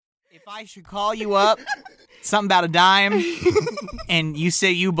If I should call you up, something about a dime, and you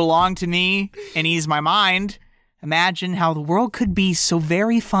say you belong to me and ease my mind, imagine how the world could be so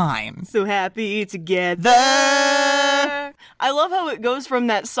very fine. So happy together. I love how it goes from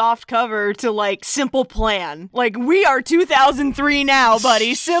that soft cover to, like, Simple Plan. Like, we are 2003 now,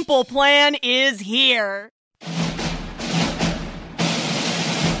 buddy. Simple Plan is here.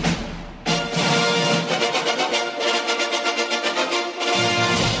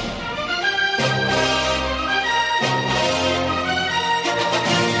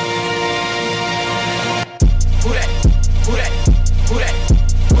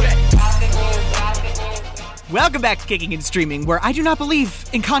 Welcome back to Kicking and Streaming, where I do not believe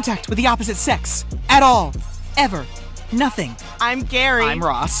in contact with the opposite sex. At all. Ever. Nothing. I'm Gary. I'm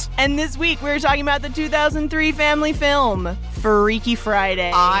Ross. And this week we're talking about the 2003 family film, Freaky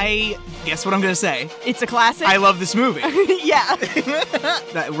Friday. Guess what I'm going to say? It's a classic. I love this movie. Yeah.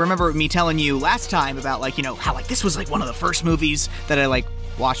 Remember me telling you last time about, how, this was, one of the first movies that I,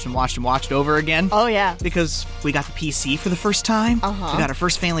 watched over again. Oh, yeah. Because we got the PC for the first time. Uh-huh. We got our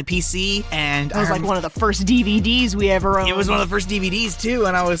first family PC, and... It was one of the first DVDs we ever owned. It was one of the first DVDs, too,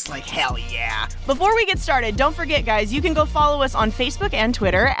 and I was like, hell yeah. Before we get started, don't forget, guys, you can go follow us on Facebook and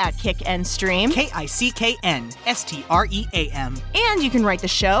Twitter at Kick and Stream. KICKNSTREAM. And you can write the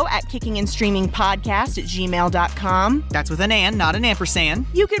show at kickingandstreamingpodcast@gmail.com. That's with an and, not an ampersand.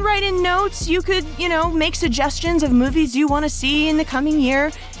 You could write in notes. You could, make suggestions of movies you want to see in the coming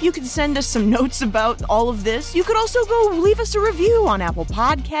year. You could send us some notes about all of this. You could also go leave us a review on Apple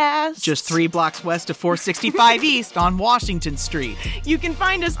Podcasts. Just 3 blocks west of 465 East on Washington Street. You can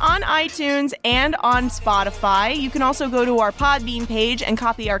find us on iTunes and on Spotify. You can also go to our Podbean page and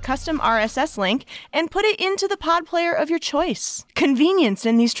copy our custom RSS link and put it into the pod player of your choice. Convenience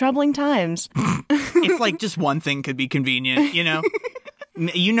in these troubling times. If just one thing could be convenient, You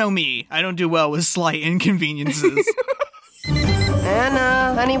know me. I don't do well with slight inconveniences.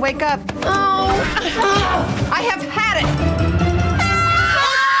 Anna, honey, wake up. Oh, I have had it.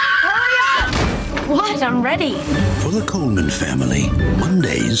 Hurry up! What? I'm ready. For the Coleman family,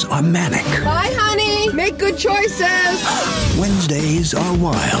 Mondays are manic. Bye, honey. Make good choices. Wednesdays are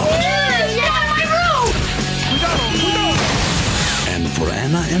wild. Yeah, my room! And for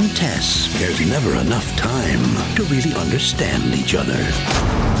Anna and Tess, there's never enough time to really understand each other.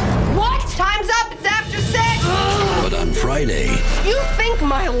 What? Time's up. It's after 6. But on Friday... You think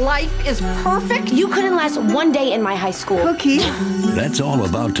my life is perfect? You couldn't last one day in my high school. Cookie. That's all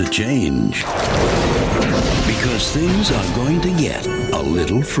about to change. Because things are going to get a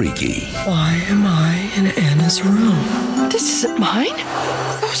little freaky. Why am I in Anna's room? This isn't mine.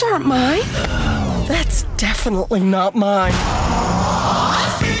 Those aren't mine. That's definitely not mine.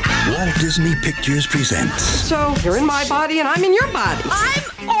 Walt Disney Pictures presents... So, you're in my body and I'm in your body.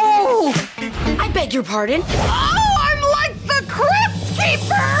 I'm old. I beg your pardon. Oh, I'm like the Crypt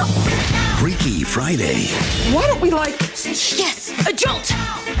Keeper. Freaky Friday. Why don't we Yes, a jolt.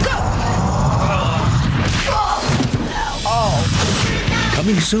 Go.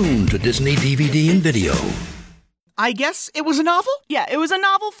 Coming soon to Disney DVD and video. I guess it was a novel? Yeah, it was a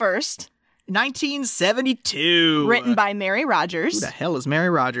novel first. 1972. Written by Mary Who Rogers. the hell is Mary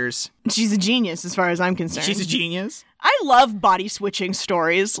Rogers? She's a genius as far as I'm concerned. She's a genius. I love body switching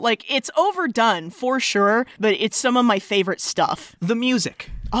stories. It's overdone for sure, but it's some of my favorite stuff. The music.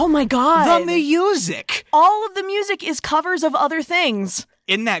 Oh my god. The music. All of the music is covers of other things.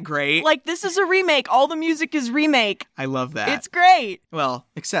 Isn't that great? This is a remake. All the music is remake. I love that. It's great. Well,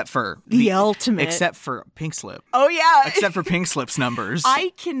 except for... The ultimate. Except for Pink Slip. Oh yeah. Except for Pink Slip's numbers.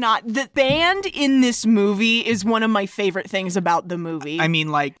 I cannot. The band in this movie is one of my favorite things about the movie. I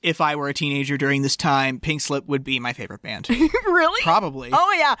mean, if I were a teenager during this time, Pink Slip would be my favorite band. Really? Probably.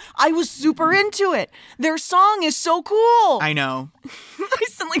 Oh yeah. I was super into it. Their song is so cool. I know. I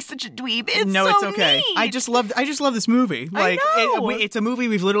sound like such a dweeb. It's it's okay. neat. I just love this movie. I know. It's a movie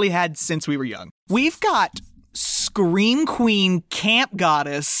we've literally had since we were young. We've got Scream Queen Camp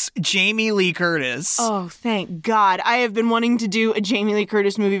Goddess Jamie Lee Curtis. Oh, thank God. I have been wanting to do a Jamie Lee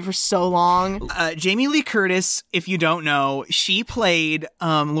Curtis movie for so long. Jamie Lee Curtis, if you don't know, she played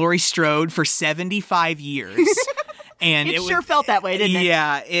Laurie Strode for 75 years. And it sure felt that way, didn't it?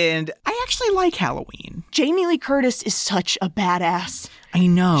 Yeah, and I actually like Halloween. Jamie Lee Curtis is such a badass. I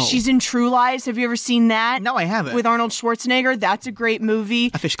know. She's in True Lies. Have you ever seen that? No, I haven't. With Arnold Schwarzenegger. That's a great movie.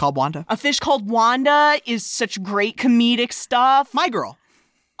 A Fish Called Wanda. A Fish Called Wanda is such great comedic stuff. My Girl.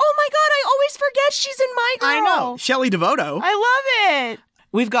 Oh my God, I always forget she's in My Girl. I know. Shelley Devoto. I love it.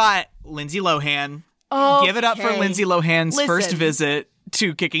 We've got Lindsay Lohan. Oh, Give it up for Lindsay Lohan's first visit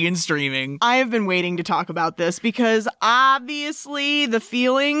to Kicking and Streaming. I have been waiting to talk about this because obviously the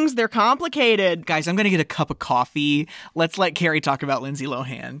feelings, they're complicated. Guys, I'm going to get a cup of coffee. Let's let Carrie talk about Lindsay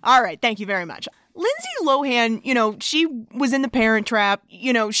Lohan. All right, thank you very much. Lindsay Lohan, she was in The Parent Trap.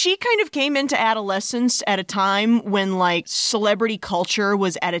 She kind of came into adolescence at a time when, like, celebrity culture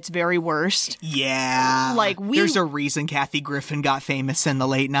was at its very worst. Yeah. Like, There's a reason Kathy Griffin got famous in the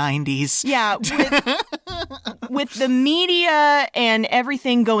late 90s. Yeah, with the media and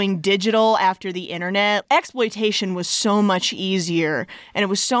everything going digital after the internet, exploitation was so much easier, and it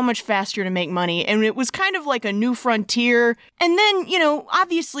was so much faster to make money, and it was kind of like a new frontier. And then,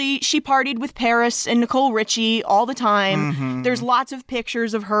 obviously, she partied with Paris and Nicole Richie all the time. Mm-hmm. There's lots of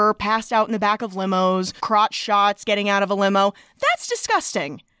pictures of her passed out in the back of limos, crotch shots getting out of a limo. That's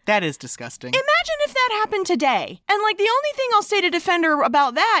disgusting. That is disgusting. Imagine if that happened today. And, like, the only thing I'll say to defend her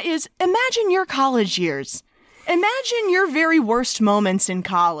about that is imagine your college years. Imagine your very worst moments in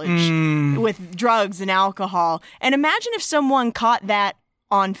college with drugs and alcohol. And imagine if someone caught that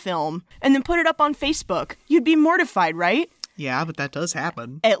on film and then put it up on Facebook. You'd be mortified, right? Yeah, but that does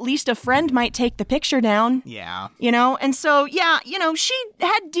happen. At least a friend might take the picture down. Yeah. And so, yeah, she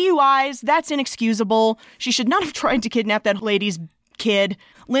had DUIs. That's inexcusable. She should not have tried to kidnap that lady's kid.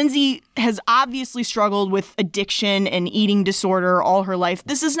 Lindsay has obviously struggled with addiction and eating disorder all her life.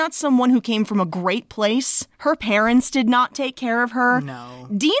 This is not someone who came from a great place. Her parents did not take care of her. No.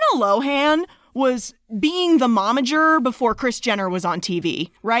 Dina Lohan was being the momager before Kris Jenner was on TV,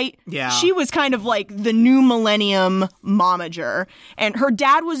 right? Yeah. She was kind of like the new millennium momager. And her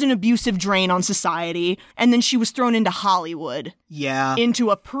dad was an abusive drain on society. And then she was thrown into Hollywood. Yeah. Into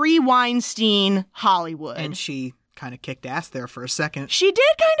a pre-Weinstein Hollywood. And she kind of kicked ass there for a second. She did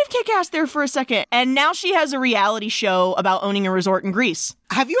kind of kick ass there for a second. And now she has a reality show about owning a resort in Greece.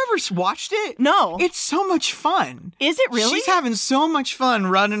 Have you ever watched it? No. It's so much fun. Is it really? She's having so much fun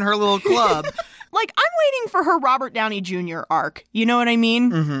running her little club. Like, I'm waiting for her Robert Downey Jr. arc. You know what I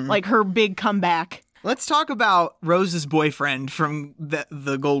mean? Mm-hmm. Like her big comeback. Let's talk about Rose's boyfriend from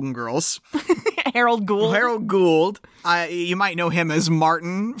the Golden Girls. Harold Gould. Harold Gould. You might know him as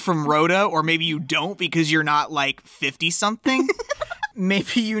Martin from Rhoda, or maybe you don't because you're not like 50-something.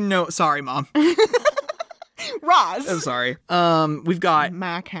 Maybe you know. Sorry, Mom. Roz. I'm sorry. We've got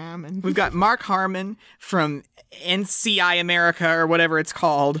Mac Hammond. We've got Mark Harmon from NCI America or whatever it's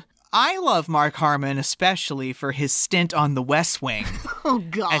called. I love Mark Harmon especially for his stint on The West Wing. Oh,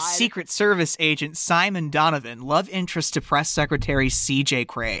 God. As Secret Service agent Simon Donovan, love interest to Press Secretary C.J.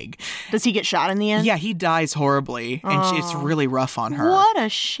 Craig. Does he get shot in the end? Yeah, he dies horribly, and it's really rough on her. What a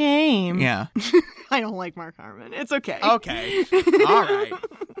shame. Yeah. I don't like Mark Harmon. It's okay. Okay. All right.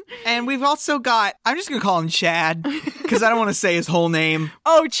 And we've also got, I'm just going to call him Chad, because I don't want to say his whole name.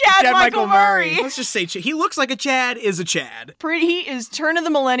 Oh, Chad Michael Murray. Let's just say Chad. He looks like a Chad, is a Chad. He is turn of the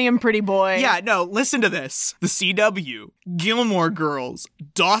millennium pretty boy. Yeah, no, listen to this. The CW, Gilmore Girls,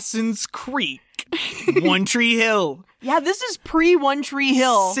 Dawson's Creek, One Tree Hill. Yeah, this is pre-One Tree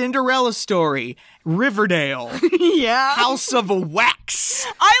Hill. Cinderella Story, Riverdale. Yeah. House of Wax.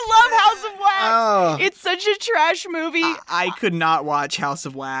 I love House of Wax. Oh. It's such a trash movie. I could not watch House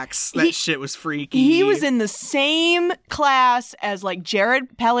of Wax. That shit was freaky. He was in the same class as like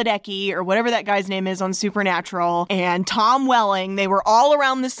Jared Padalecki or whatever that guy's name is on Supernatural and Tom Welling. They were all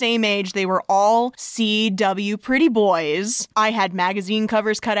around the same age. They were all CW pretty boys. I had magazine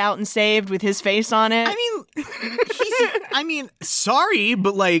covers cut out and saved with his face on it. I mean, sorry,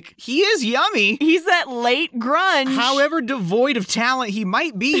 but like, he is yummy. He's that late grunge. However devoid of talent he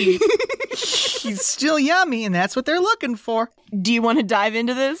might be, he's still yummy, and that's what they're looking for. Do you want to dive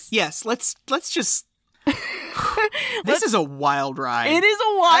into this? Yes, let's just... This is a wild ride. It is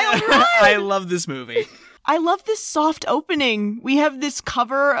a wild ride. I love this movie. I love this soft opening. We have this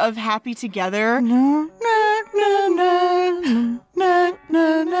cover of Happy Together. Na, na, na, na, na,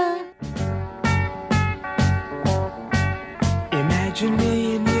 na, na. Imagine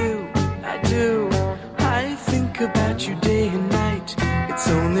me and you, I do. I think about you day and night. It's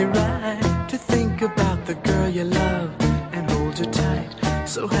only right to think about the girl you love and hold her tight.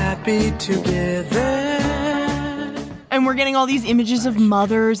 So happy together. And we're getting all these images of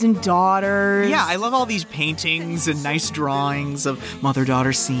mothers and daughters. Yeah, I love all these paintings and nice drawings of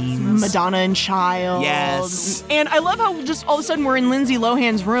mother-daughter scenes. Madonna and Child. Yes. And I love how just all of a sudden we're in Lindsay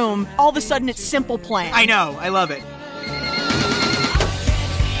Lohan's room. All of a sudden it's Simple Plan. I know, I love it.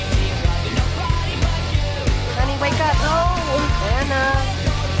 Honey, wake up. Oh, Anna.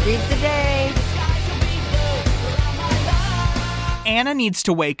 Read the day. Anna needs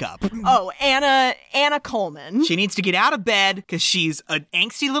to wake up. Oh, Anna Coleman. She needs to get out of bed because she's an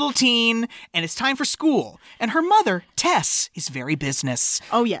angsty little teen and it's time for school. And her mother, Tess, is very business.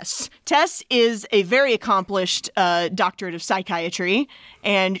 Oh, yes. Tess is a very accomplished doctorate of psychiatry,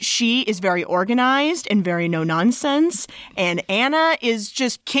 and she is very organized and very no-nonsense. And Anna is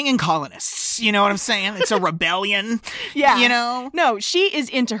just... King and colonists, you know what I'm saying? It's a rebellion, yeah. You know? No, she is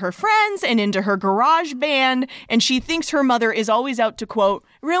into her friends and into her garage band, and she thinks her mother is always out to, quote,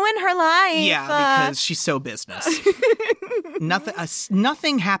 ruin her life. Yeah, because she's so business.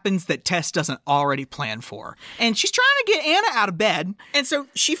 Nothing happens that Tess doesn't already plan for. And she's trying to get Anna out of bed. And so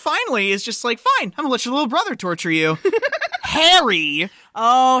she finally is just like, fine, I'm gonna let your little brother torture you. Harry.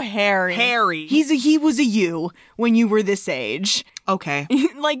 Oh, Harry. Harry. He was a you when you were this age. Okay.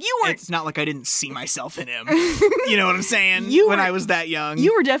 Like, you weren't... It's not like I didn't see myself in him. You know what I'm saying? I was that young.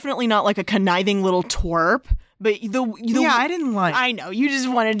 You were definitely not like a conniving little twerp. But yeah, I didn't like... I know, you just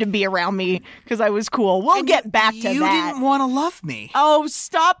wanted to be around me because I was cool. We'll get back to that. You didn't want to love me. Oh,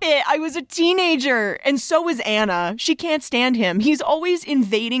 stop it. I was a teenager. And so was Anna. She can't stand him. He's always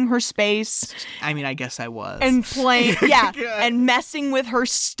invading her space. I mean, I guess I was. And playing, yeah, and messing with her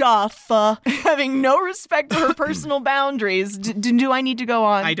stuff, having no respect for her personal boundaries. Do I need to go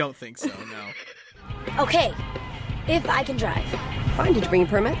on? I don't think so, no. Okay, if I can drive. Fine, did you bring a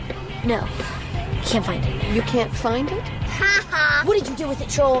permit? No, can't find it. You can't find it? What did you do with it,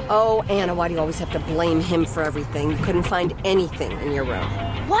 Joel? Oh, Anna, why do you always have to blame him for everything? You couldn't find anything in your room.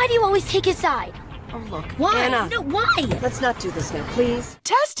 Why do you always take his side? Oh, look. Why? Anna. No, why? Let's not do this now, please.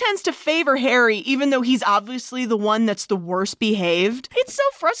 Tess tends to favor Harry, even though he's obviously the one that's the worst behaved. It's so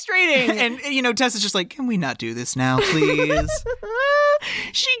frustrating. And, you know, Tess is just like, can we not do this now, please?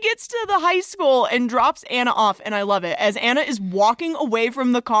 She gets to the high school and drops Anna off, and I love it. As Anna is walking away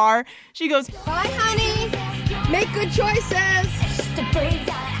from the car, she goes, Bye, honey. Make good choices.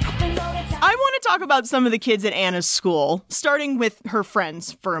 I want to talk about some of the kids at Anna's school, starting with her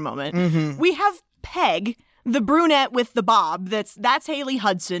friends for a moment. Mm-hmm. We have Peg, the brunette with the bob. That's Haley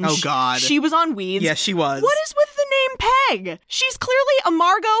Hudson. Oh, God. She was on Weeds. Yes, she was. What is with the name Peg? She's clearly a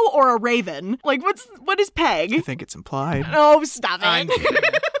Margot or a Raven. Like, what is Peg? I think it's implied. Oh, stop it. I'm kidding.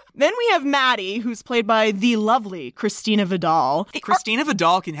 Then we have Maddie, who's played by the lovely Christina Vidal. Christina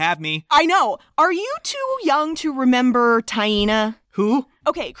Vidal can have me. I know. Are you too young to remember Taina? Who?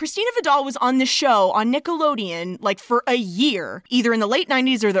 Okay, Christina Vidal was on this show on Nickelodeon, like, for a year, either in the late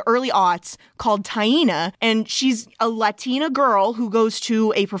 90s or the early aughts, called Taina, and she's a Latina girl who goes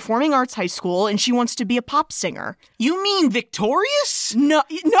to a performing arts high school, and she wants to be a pop singer. You mean Victorious? No,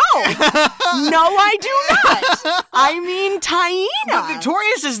 I do not. I mean Taina. But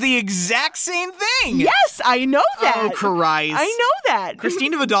Victorious is the exact same thing. Yes, I know that. Oh, Christ. I know that.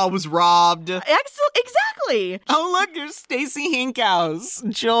 Christina Vidal was robbed. Exactly. Oh, look, there's Stacey Hinkhouse.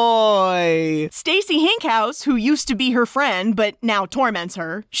 Joy. Stacey Hinkhouse, who used to be her friend, but now torments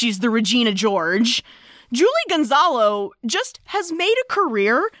her. She's the Regina George. Julie Gonzalo just has made a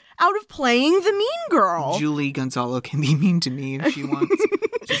career out of playing the mean girl. Julie Gonzalo can be mean to me if she wants.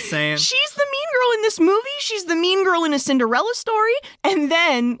 Just saying. She's the mean girl in this movie. She's the mean girl in A Cinderella Story. And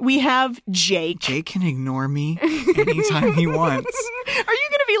then we have Jake. Jake can ignore me anytime he wants. Are you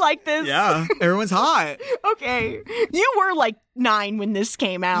going to be like this? Yeah, everyone's hot. Okay. You were like 9 when this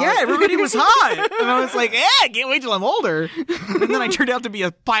came out. Yeah, everybody was hot. And I was like, I can't wait till I'm older. And then I turned out to be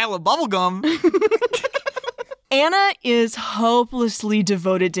a pile of bubblegum. Anna is hopelessly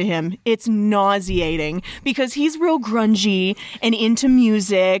devoted to him. It's nauseating because he's real grungy and into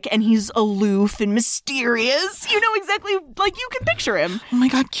music and he's aloof and mysterious. You know exactly, like, you can picture him. Oh my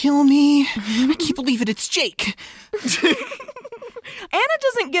God, kill me. I can't believe it. It's Jake. Anna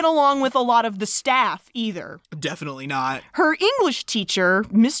doesn't get along with a lot of the staff either. Definitely not. Her English teacher,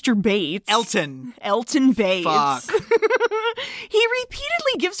 Mr. Bates. Elton Bates. Fuck. He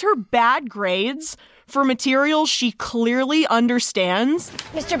repeatedly gives her bad grades for material she clearly understands.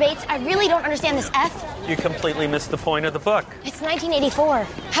 Mr. Bates, I really don't understand this F. You completely missed the point of the book. It's 1984.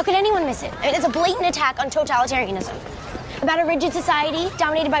 How could anyone miss it? It's a blatant attack on totalitarianism. About a rigid society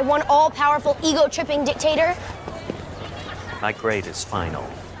dominated by one all-powerful, ego-tripping dictator. My grade is final.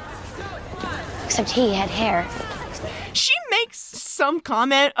 Except he had hair. She makes some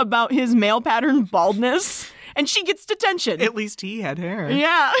comment about his male pattern baldness, and she gets detention. At least he had hair.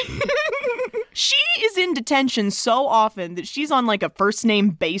 Yeah. She is in detention so often that she's on like a first name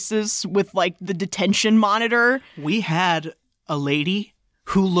basis with like the detention monitor. We had a lady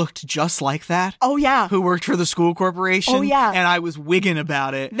who looked just like that. Oh, yeah. Who worked for the school corporation. Oh, yeah. And I was wigging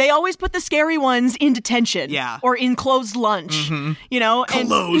about it. They always put the scary ones in detention. Yeah. Or in closed lunch. You know?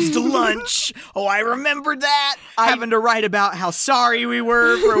 Closed lunch. Oh, I remember that. Having to write about how sorry we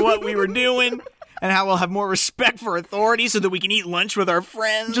were for what we were doing. And how we'll have more respect for authority so that we can eat lunch with our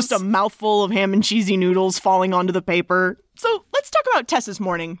friends. Just a mouthful of ham and cheesy noodles falling onto the paper. So let's talk about Tessa's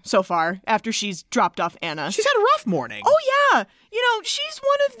morning so far, after she's dropped off Anna. She's had a rough morning. Oh, yeah. You know, she's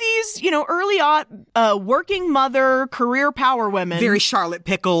one of these, early working mother, career power women. Very Charlotte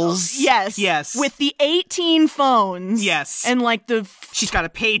Pickles. Yes. Yes. With the 18 phones. Yes. And like she's got a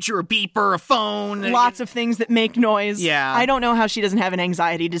pager, a beeper, a phone. Lots of things that make noise. Yeah. I don't know how she doesn't have an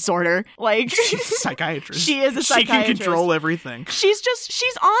anxiety disorder. Like, she's a psychiatrist. She is a psychiatrist. She can control everything. She's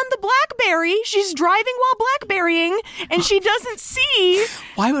on the BlackBerry. She's driving while BlackBerrying, and she doesn't see.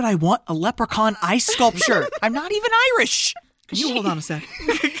 Why would I want a leprechaun ice sculpture? I'm not even Irish. Can you hold on a sec? She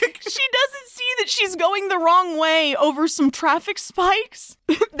doesn't see that she's going the wrong way over some traffic spikes.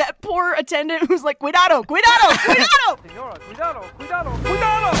 That poor attendant who's like, cuidado, cuidado, cuidado! Señora, cuidado, cuidado,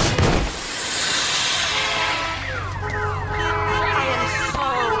 cuidado!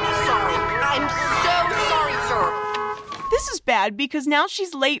 I'm so sorry, sir. This is bad because now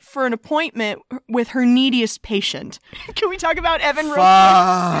she's late for an appointment with her neediest patient. Can we talk about Evan real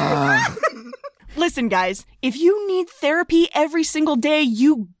quick? Listen, guys, if you need therapy every single day,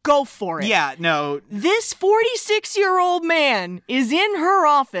 you go for it. Yeah, no. This 46-year-old man is in her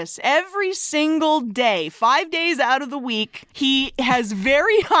office every single day, 5 days out of the week. He has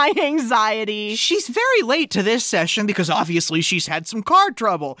very high anxiety. She's very late to this session because obviously she's had some car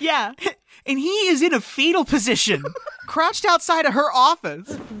trouble. Yeah. And he is in a fetal position, crouched outside of her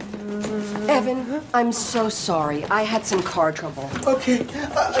office. Evan, I'm so sorry. I had some car trouble. Okay,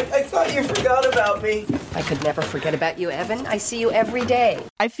 I thought you forgot about me. I could never forget about you, Evan. I see you every day.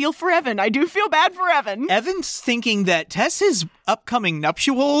 I feel for Evan. I do feel bad for Evan. Evan's thinking that Tessa's upcoming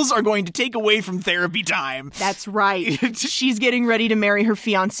nuptials are going to take away from therapy time. That's right. She's getting ready to marry her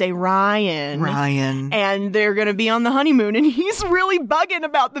fiancé, Ryan. And they're going to be on the honeymoon, and he's really bugging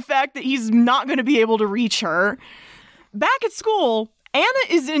about the fact that he's not going to be able to reach her. Back at school, Anna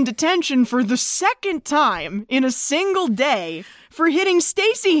is in detention for the second time in a single day for hitting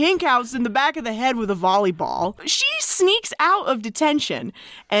Stacy Hinkhouse in the back of the head with a volleyball. She sneaks out of detention,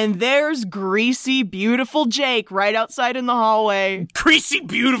 and there's greasy, beautiful Jake right outside in the hallway. Greasy,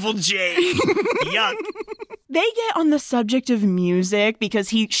 beautiful Jake. Yuck. They get on the subject of music because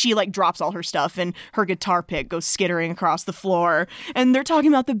she like drops all her stuff and her guitar pick goes skittering across the floor. And they're talking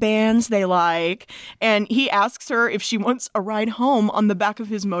about the bands they like. And he asks her if she wants a ride home on the back of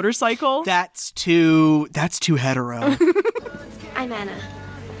his motorcycle. That's too hetero. I'm Anna.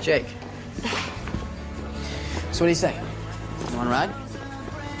 Jake. So what do you say? You want to ride?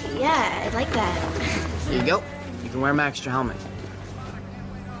 Yeah, I'd like that. Here you go. You can wear my extra helmet.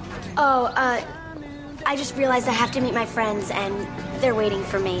 Oh, I just realized I have to meet my friends, and they're waiting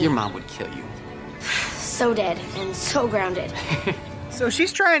for me. Your mom would kill you. So dead and so grounded. So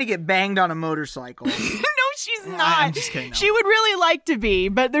she's trying to get banged on a motorcycle. No, she's not. I'm just kidding. No. She would really like to be,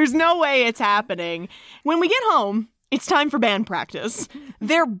 but there's no way it's happening. When we get home, it's time for band practice.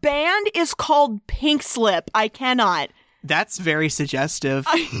 Their band is called Pink Slip. I cannot. That's very suggestive.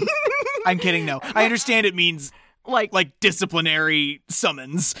 I'm kidding, no. I understand it means like disciplinary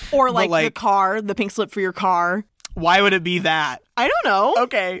summons. Or like the car, the pink slip for your car. Why would it be that? I don't know.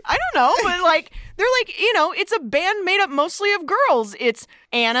 Okay. I don't know, but they're it's a band made up mostly of girls. It's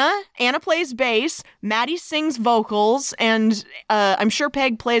Anna plays bass, Maddie sings vocals, and I'm sure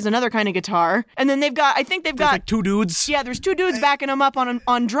Peg plays another kind of guitar. And then they've got like two dudes. Yeah, there's two dudes backing them up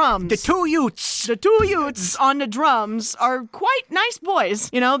on drums. The two youths. The two youths on the drums are quite nice boys.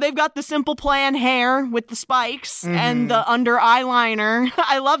 They've got the Simple Plan hair with the spikes and the under eyeliner.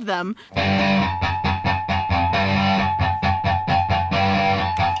 I love them.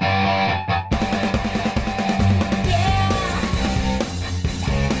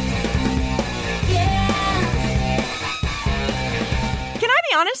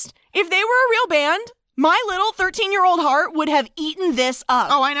 Honest, if they were a real band, my little 13-year-old heart would have eaten this up.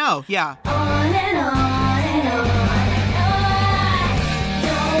 Oh, I know. Yeah. On and on and on and on.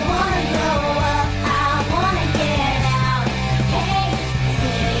 Don't wanna grow up, I wanna get out. Hey,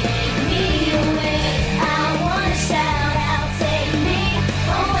 take me away. I wanna shout out, take me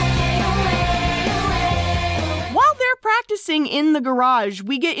away, away, away. While they're practicing in the garage,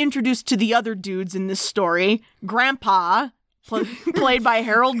 we get introduced to the other dudes in this story. Grandpa, played by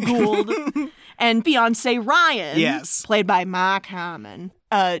Harold Gould, and fiancé Ryan, yes, played by Mark Harmon.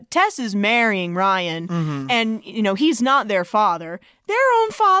 Tess is marrying Ryan, and, he's not their father. Their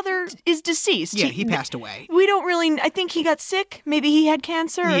own father is deceased. Yeah, he passed away. We don't really, I think he got sick. Maybe he had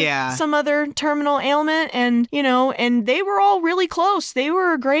cancer or some other terminal ailment. And, and they were all really close. They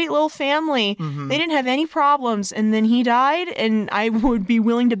were a great little family. They didn't have any problems. And then he died. And I would be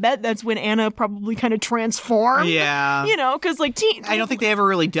willing to bet that's when Anna probably kind of transformed. Yeah. Because I don't think they ever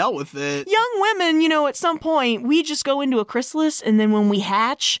really dealt with it. Young women, at some point, we just go into a chrysalis. And then when we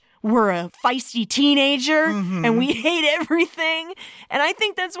hatch, we're a feisty teenager and we hate everything. And I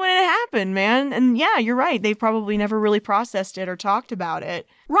think that's when it happened, man. And yeah, you're right. They probably never really processed it or talked about it.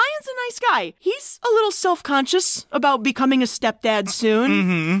 Ryan's a nice guy. He's a little self-conscious about becoming a stepdad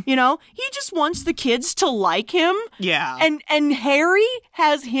soon. He just wants the kids to like him. Yeah. And Harry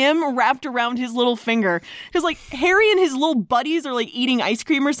has him wrapped around his little finger. Because, Harry and his little buddies are, eating ice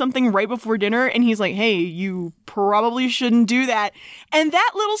cream or something right before dinner. And he's like, hey, you probably shouldn't do that. And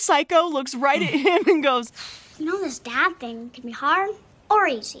that little psycho looks right at him and goes, This dad thing can be hard or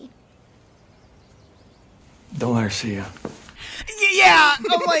easy. Don't let her see you. Yeah.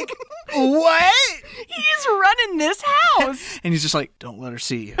 I'm like, what? He's running this house. And he's just like, don't let her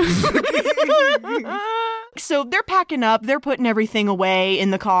see you. So they're packing up. They're putting everything away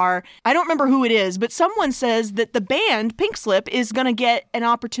in the car. I don't remember who it is, but someone says that the band, Pink Slip, is going to get an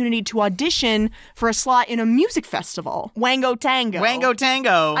opportunity to audition for a slot in a music festival. Wango Tango. Wango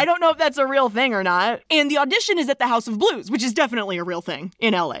Tango. I don't know if that's a real thing or not. And the audition is at the House of Blues, which is definitely a real thing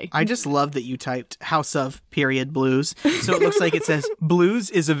in LA. I just love that you typed House of Blues. So it looks like it says blues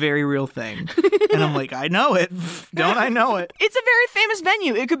is a very real thing. And I'm like, I know it. Don't I know it? It's a very famous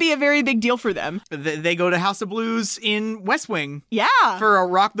venue. It could be a very big deal for them. They go to House of Blues in West Wing. Yeah. For a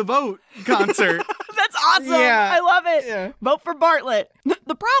Rock the Vote concert. That's awesome. Yeah. I love it. Yeah. Vote for Bartlett.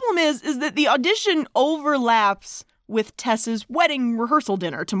 The problem is that the audition overlaps with Tess's wedding rehearsal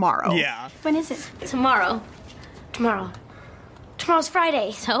dinner tomorrow. Yeah. When is it? Tomorrow. Tomorrow's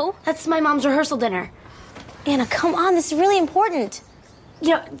Friday. So? That's my mom's rehearsal dinner. Anna, come on. This is really important.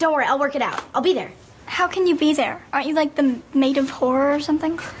 Don't worry. I'll work it out. I'll be there. How can you be there? Aren't you like the maid of horror or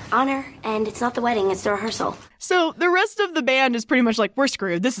something? Honor, and it's not the wedding, it's the rehearsal. So the rest of the band is pretty much like, we're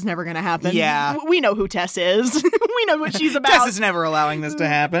screwed. This is never going to happen. Yeah. We know who Tess is. We know what she's about. Tess is never allowing this to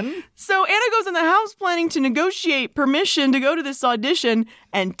happen. So Anna goes in the house planning to negotiate permission to go to this audition,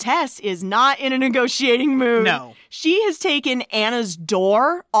 and Tess is not in a negotiating mood. No. She has taken Anna's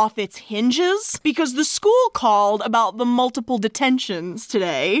door off its hinges because the school called about the multiple detentions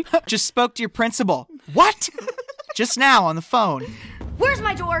today. Just spoke to your principal. What? Just now on the phone. Where's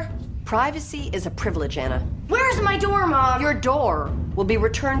my door? Privacy is a privilege, Anna. Where's my door, Mom? Your door will be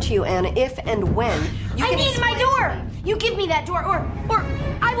returned to you, Anna, if and when you I can need my explain door! to me. You give me that door, or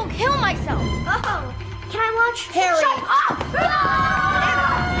I will kill myself. Oh, can I watch? Harry. Shut up!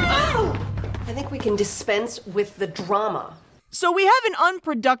 I think we can dispense with the drama. So we have an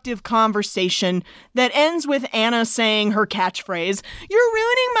unproductive conversation that ends with Anna saying her catchphrase, "You're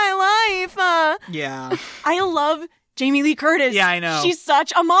ruining my life." Yeah. I love Jamie Lee Curtis. Yeah, I know. She's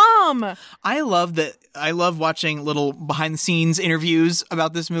such a mom. I love watching little behind the scenes interviews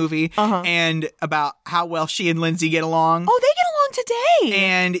about this movie and about how well she and Lindsay get along. Oh, they get along today.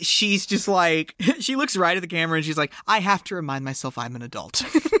 And she's just like, she looks right at the camera and she's like, I have to remind myself I'm an adult.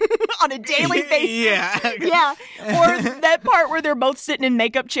 On a daily basis. Yeah. Yeah. Or that part where they're both sitting in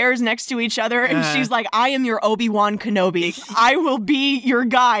makeup chairs next to each other and she's like, I am your Obi-Wan Kenobi. I will be your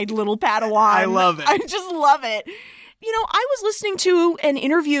guide, little Padawan. I love it. I just love it. I was listening to an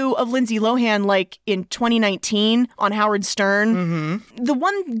interview of Lindsay Lohan in 2019 on Howard Stern. Mm-hmm. The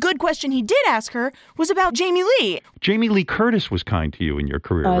one good question he did ask her was about Jamie Lee. Jamie Lee Curtis was kind to you in your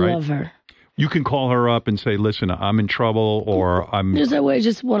career, I right? love her. You can call her up and say, listen, I'm in trouble or I'm... I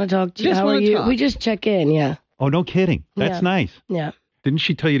just want to talk to you. Just How are wanna you? talk. We just check in, yeah. Oh, no kidding. That's Yeah. nice. Yeah. Didn't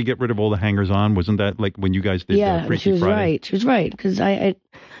she tell you to get rid of all the hangers-on? Wasn't that like when you guys did Yeah, Freaky she was Friday? right. She was right. Because I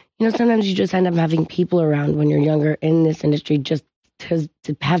sometimes you just end up having people around when you're younger in this industry just to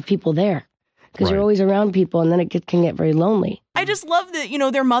have people there. Because Right. you're always around people and then it can get very lonely. I just love that,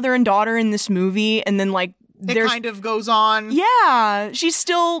 their mother and daughter in this movie and then it kind of goes on. Yeah, she's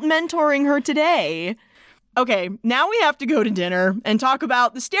still mentoring her today. Okay, now we have to go to dinner and talk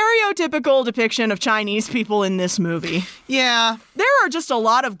about the stereotypical depiction of Chinese people in this movie. Yeah. There are just a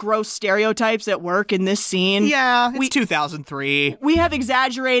lot of gross stereotypes at work in this scene. Yeah, it's 2003. We have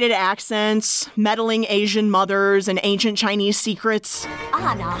exaggerated accents, meddling Asian mothers, and ancient Chinese secrets.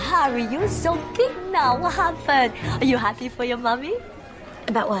 Anna, Harry, you're so big now. What happened? Are you happy for your mommy?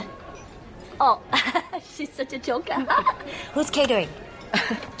 About what? Oh, she's such a joker. Who's catering?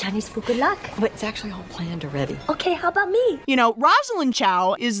 Chinese food, good luck. But it's actually all planned already. Okay, how about me? You know, Rosalind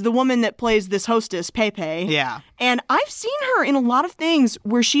Chow is the woman that plays this hostess, Pepe. Yeah. And I've seen her in a lot of things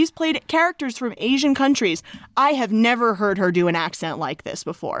where she's played characters from Asian countries. I have never heard her do an accent like this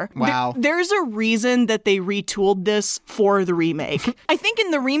before. Wow. There's a reason that they retooled this for the remake. I think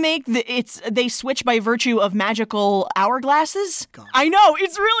in the remake, they switch by virtue of magical hourglasses. God. I know,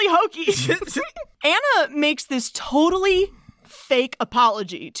 it's really hokey. Anna makes this totally fake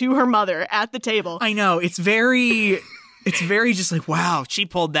apology to her mother at the table. I know, it's very just like, wow, she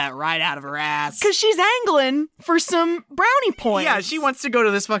pulled that right out of her ass. Because she's angling for some brownie points. Yeah, she wants to go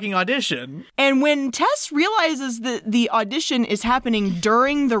to this fucking audition. And when Tess realizes that the audition is happening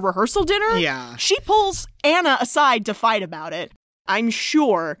during the rehearsal dinner, she pulls Anna aside to fight about it. I'm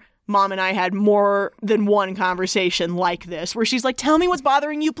sure Mom and I had more than one conversation like this, where she's like, tell me what's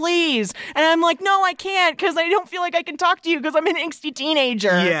bothering you, please. And I'm like, no, I can't, because I don't feel like I can talk to you because I'm an angsty teenager.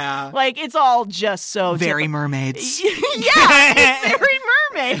 Yeah. Like, it's all just so very mermaids. Yeah, it's very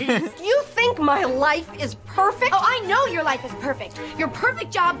mermaids. You think my life is perfect? Oh, I know your life is perfect. Your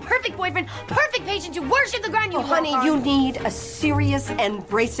perfect job, perfect boyfriend, perfect patient. You worship the ground you Oh, honey, you need a serious and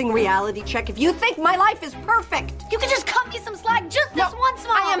bracing reality check if you think my life is perfect. You can just cut me some slack just this once,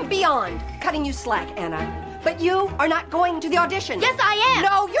 Mom. I am beyond cutting you slack, Anna. But you are not going to the audition. Yes, I am.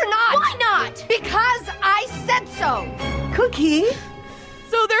 No, you're not. Why not? Because I said so. Cookie.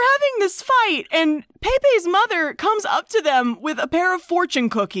 So they're having this fight, and Pepe's mother comes up to them with a pair of fortune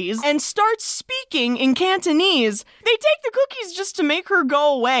cookies and starts speaking in Cantonese. They take the cookies just to make her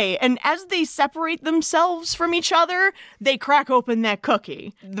go away, and as they separate themselves from each other, they crack open that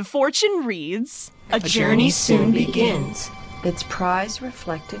cookie. The fortune reads, "A journey soon begins. Its prize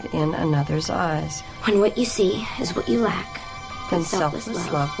reflected in another's eyes. When what you see is what you lack, Then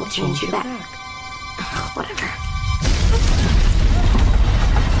selfless love will change you back. Whatever.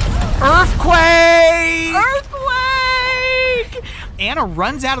 Earthquake! Earthquake! Anna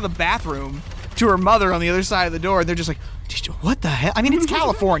runs out of the bathroom to her mother on the other side of the door, and they're just like, what the hell? I mean, it's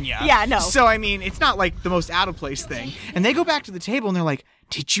California. Yeah, no. So, I mean, it's not like the most out-of-place thing. And they go back to the table, and they're like,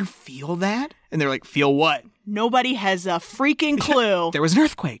 did you feel that? And they're like, feel what? Nobody has a freaking clue. There was an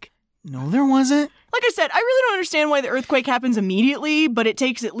earthquake. No, there wasn't. Like I said, I really don't understand why the earthquake happens immediately, but it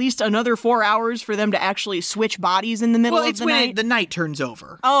takes at least another 4 hours for them to actually switch bodies in the middle of the night. When the night turns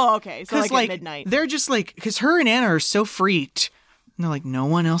over. Oh, okay. So like like at midnight. They're just like, because her and Anna are so freaked. And they're like, no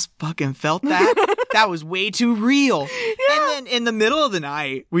one else fucking felt that? That was way too real. Yeah. And then in the middle of the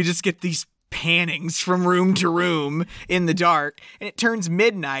night, we just get these pannings from room to room in the dark. And it turns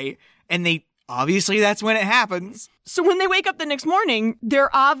midnight, and obviously that's when it happens. So when they wake up the next morning,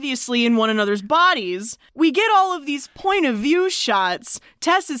 they're obviously in one another's bodies. We get all of these point of view shots.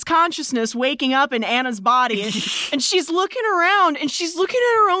 Tess's consciousness waking up in Anna's body, and she's looking around, and she's looking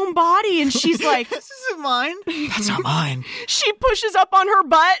at her own body, and she's like, this isn't mine. That's not mine. She pushes up on her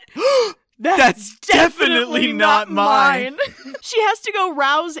butt. That's definitely not mine. She has to go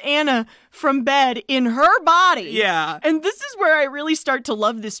rouse Anna from bed in her body. Yeah. And this is where I really start to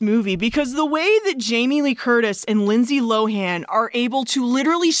love this movie, because the way that Jamie Lee Curtis and Lindsay Lohan are able to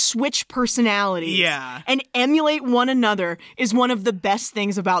literally switch personalities and emulate one another is one of the best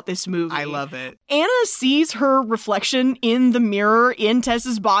things about this movie. I love it. Anna sees her reflection in the mirror in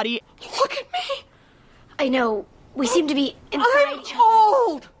Tess's body. Look at me. I know. We seem to be inside each other.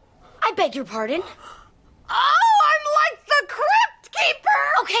 Old. I beg your pardon. Oh, I'm like the Crypt Keeper.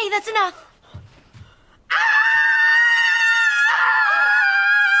 Okay, that's enough.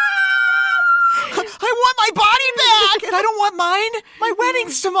 I want my body back, and I don't want mine. My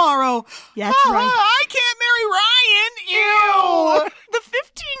wedding's tomorrow. That's right. I can't marry Ryan. Ew. The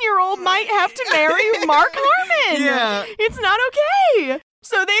 15-year-old might have to marry Mark Harmon. Yeah. It's not okay.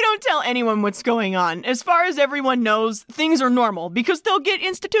 So they don't tell anyone what's going on. As far as everyone knows, things are normal because they'll get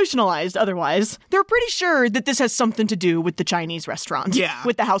institutionalized otherwise. They're pretty sure that this has something to do with the Chinese restaurant. Yeah.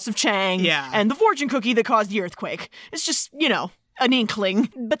 With the House of Chang. Yeah. And the fortune cookie that caused the earthquake. It's just, an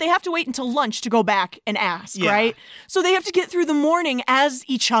inkling. But they have to wait until lunch to go back and ask, right? So they have to get through the morning as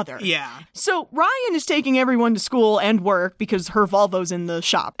each other. Yeah. So Ryan is taking everyone to school and work because her Volvo's in the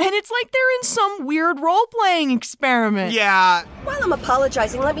shop. And it's like they're in some weird role-playing experiment. Yeah. While I'm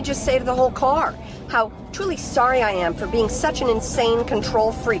apologizing, let me just say to the whole car how truly sorry I am for being such an insane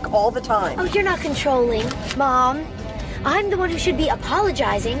control freak all the time. Oh, you're not controlling, Mom. I'm the one who should be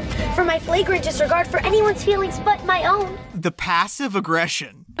apologizing for my flagrant disregard for anyone's feelings but my own. The passive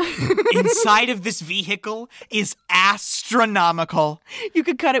aggression inside of this vehicle is astronomical. You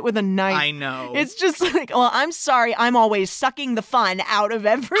could cut it with a knife. I know. It's just like, well, I'm sorry, I'm always sucking the fun out of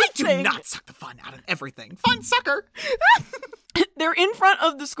everything. I do not suck the fun out of everything. Fun sucker. They're in front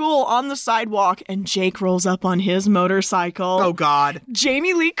of the school on the sidewalk, and Jake rolls up on his motorcycle. Oh, God.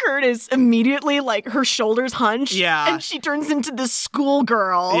 Jamie Lee Curtis immediately, like, her shoulders hunch. Yeah. And she turns into this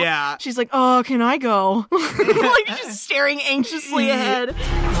schoolgirl. Yeah. She's like, oh, can I go? Like, she's staring anxiously ahead.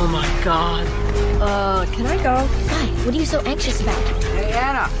 Oh my God. Can I go? Guy, what are you so anxious about? Hey,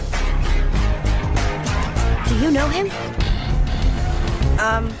 Anna. Do you know him?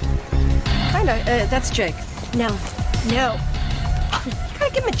 Kinda. That's Jake. No. No. You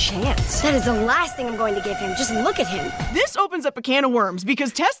gotta give him a chance. That is the last thing I'm going to give him. Just look at him. This opens up a can of worms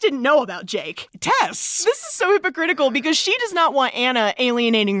because Tess didn't know about Jake. Tess! This is so hypocritical because she does not want Anna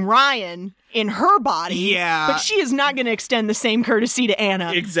alienating Ryan in her body. Yeah. But she is not going to extend the same courtesy to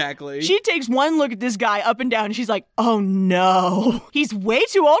Anna. Exactly. She takes one look at this guy up and down and she's like, oh no, he's way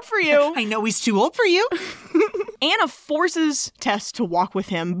too old for you. I know he's too old for you. Anna forces Tess to walk with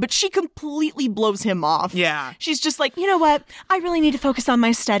him, but she completely blows him off. Yeah. She's just like, you know what? I really need to focus on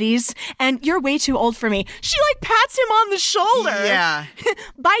my studies, and you're way too old for me. She, like, pats him on the shoulder. Yeah.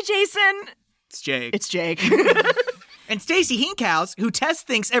 Bye, Jason. It's Jake. It's Jake. And Stacey Hinkhouse, who Tess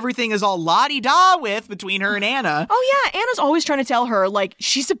thinks everything is all la-di-da with between her and Anna. Oh, yeah. Anna's always trying to tell her, like,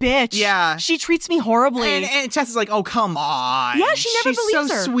 she's a bitch. Yeah. She treats me horribly. And Tess is like, oh, come on. Yeah, she never believes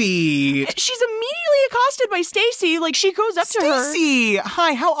so her. Sweet. She's immediately accosted by Stacey. Like, she goes up to her. Stacey,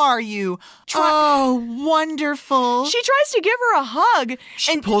 hi, how are you? Oh, wonderful. She tries to give her a hug.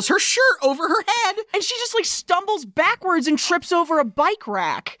 She pulls her shirt over her head. And she just, like, stumbles backwards and trips over a bike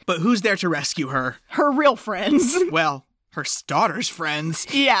rack. But who's there to rescue her? Her real friends. Well, her daughter's friends.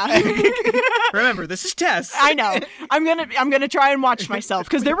 Yeah. Remember, this is Tess. I know. I'm gonna try and watch myself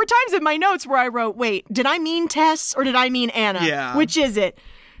because there were times in my notes where I wrote, wait, did I mean Tess or did I mean Anna? Yeah. Which is it?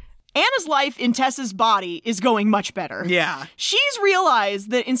 Anna's life in Tess's body is going much better. Yeah. She's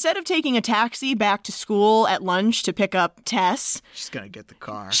realized that instead of taking a taxi back to school at lunch to pick up Tess, she's gonna get the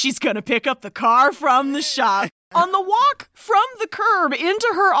car. She's gonna pick up the car from the shop. On the walk from the curb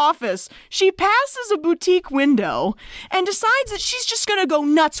into her office, she passes a boutique window and decides that she's just gonna go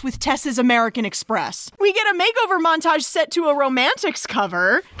nuts with Tess's American Express. We get a makeover montage set to a Romantics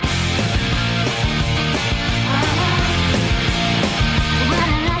cover.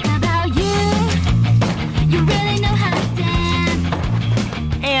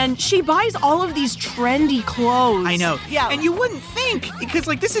 And she buys all of these trendy clothes. I know. Yeah. And you wouldn't think, because,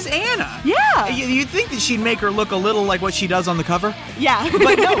 like, this is Anna. Yeah. You'd think that she'd make her look a little like what she does on the cover. Yeah.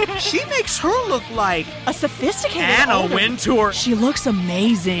 But no, she makes her look like a sophisticated Anna older. Wintour. She looks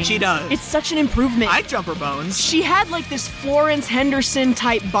amazing. She does. It's such an improvement. I'd jump her bones. She had, like, this Florence Henderson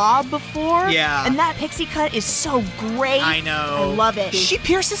type bob before. Yeah. And that pixie cut is so great. I know. I love it. She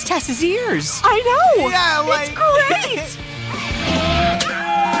pierces Tess's ears. I know. Yeah, like... It's great.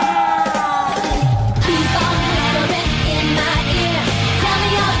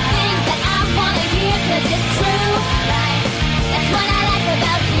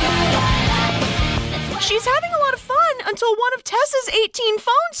 She's having a lot of fun until one of Tess's 18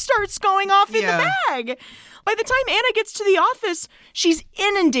 phones starts going off in the bag. By the time Anna gets to the office, she's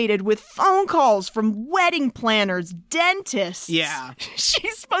inundated with phone calls from wedding planners, dentists. Yeah.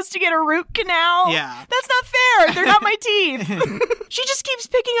 She's supposed to get a root canal. Yeah. That's not fair. They're not my teeth. She just keeps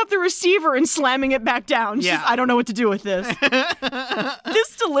picking up the receiver and slamming it back down. Yeah. I don't know what to do with this.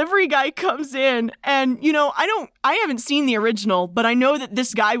 This delivery guy comes in and, you know, I haven't seen the original, but I know that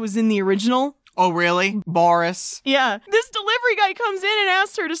this guy was in the original. Oh, really? Boris? Yeah. This delivery guy comes in and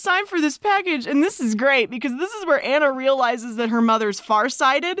asks her to sign for this package, and this is great because this is where Anna realizes that her mother's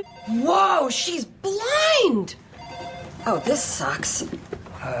farsighted. Whoa, she's blind! Oh, this sucks.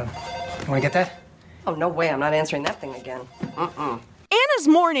 You wanna get that? Oh, no way, I'm not answering that thing again. Anna's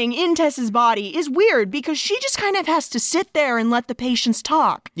morning in Tess's body is weird because she just kind of has to sit there and let the patients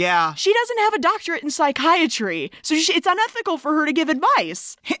talk. Yeah. She doesn't have a doctorate in psychiatry, so it's unethical for her to give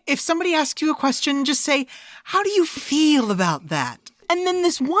advice. If somebody asks you a question, just say, how do you feel about that? And then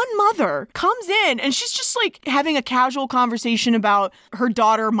this one mother comes in and she's just like having a casual conversation about her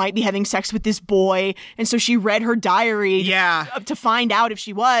daughter might be having sex with this boy. And so she read her diary to find out if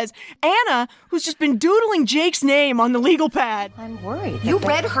she was. Anna, who's just been doodling Jake's name on the legal pad. I'm worried. You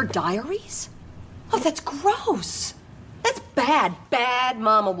read her diaries? Oh, that's gross. That's bad, bad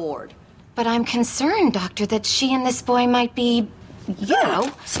Mama Ward. But I'm concerned, Doctor, that she and this boy might be, you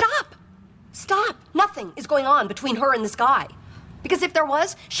know. Stop. Stop. Nothing is going on between her and this guy. Because if there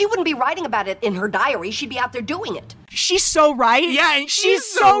was, she wouldn't be writing about it in her diary. She'd be out there doing it. She's so right. Yeah, and she's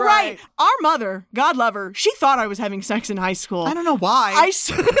so right. Our mother, God love her, she thought I was having sex in high school. I don't know why.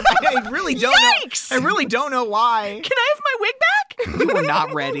 I really don't Yikes! know. I really don't know why. Can I have my wig back? You were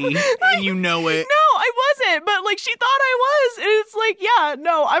not ready, and you know it. No, I it, but like she thought I was. And it's like, yeah,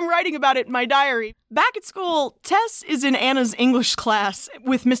 no, I'm writing about it in my diary. Back at school, Tess is in Anna's English class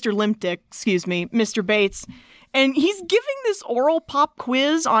with Mr. Mr. Bates. And he's giving this oral pop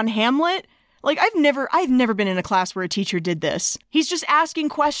quiz on Hamlet. Like, I've never been in a class where a teacher did this. He's just asking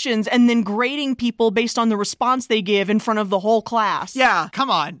questions and then grading people based on the response they give in front of the whole class. Yeah,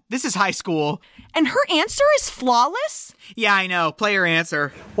 come on. This is high school. And her answer is flawless? Yeah, I know. Play your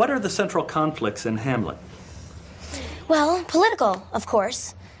answer. What are the central conflicts in Hamlet? Well, political, of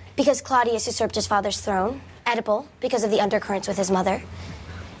course, because Claudius usurped his father's throne. Oedipal, because of the undercurrents with his mother.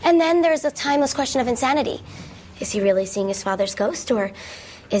 And then there's the timeless question of insanity. Is he really seeing his father's ghost, or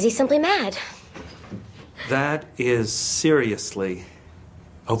is he simply mad? That is seriously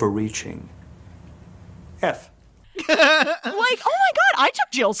overreaching. F. Like, oh my God, I took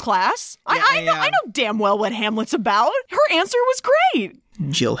Jill's class. I know damn well what Hamlet's about. Her answer was great.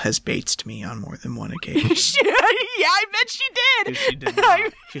 Jill has Bates'd me on more than one occasion. Yeah, I bet she did. She did not.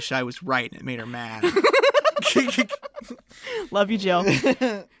 Because I was right and it made her mad. Love you, Jill.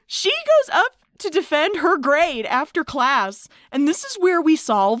 She goes up to defend her grade after class, and this is where we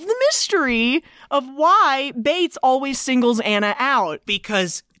solve the mystery of why Bates always singles Anna out.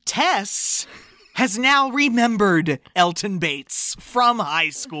 Because Tess has now remembered Elton Bates from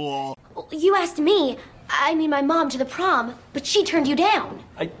high school. You asked me, I mean my mom, to the prom, but she turned you down.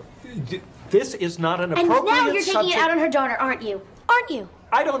 This is not an And appropriate now you're taking subject. it out on her daughter, aren't you? Aren't you?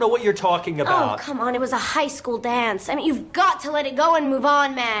 I don't know what you're talking Oh, about. come on, it was a high school dance. I mean, you've got to let it go and move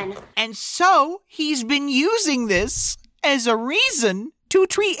on, man. And so he's been using this as a reason to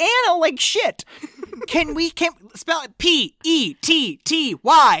treat Anna like shit. Can spell it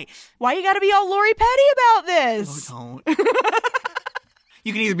P-E-T-T-Y? Why you gotta be all Lori Petty about this? Oh, don't.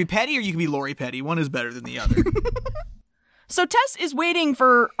 You can either be petty or you can be Lori Petty. One is better than the other. So Tess is waiting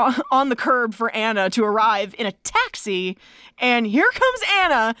on the curb for Anna to arrive in a taxi, and here comes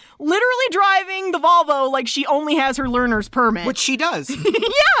Anna, literally driving the Volvo like she only has her learner's permit. Which she does. Yeah.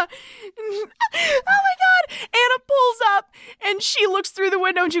 Oh my God. Anna pulls up, and she looks through the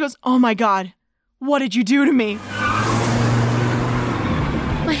window, and she goes, oh my God, what did you do to me?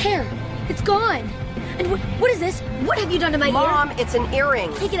 My hair, it's gone. And what is this? What have you done to my hair? Mom, it's an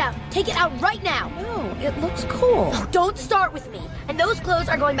earring. Take it out. Take it out right now. No, it looks cool. Oh, don't start with me. And those clothes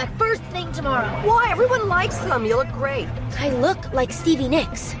are going back first thing tomorrow. Why? Everyone likes them. You look great. I look like Stevie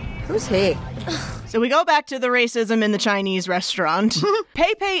Nicks. Who's he? So we go back to the racism in the Chinese restaurant.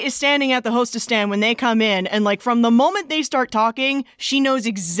 Pei is standing at the hostess stand when they come in, and like from the moment they start talking, she knows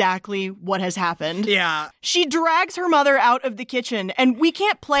exactly what has happened. Yeah. She drags her mother out of the kitchen, and we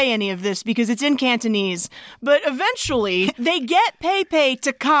can't play any of this because it's in Cantonese, but eventually they get Pei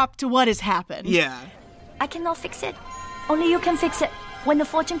to cop to what has happened. Yeah. I cannot fix it. Only you can fix it. When the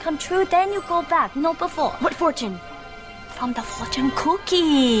fortune come true, then you go back, not before. What fortune? From the fortune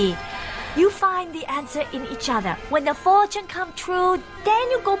cookie. You find the answer in each other. When the fortune come true,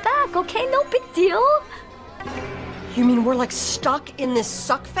 then you go back, okay? No big deal. You mean we're like stuck in this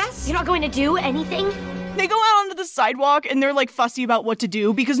suck fest? You're not going to do anything? They go out onto the sidewalk, and they're like fussy about what to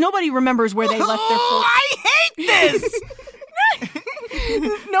do because nobody remembers where they left their fortune. I hate this!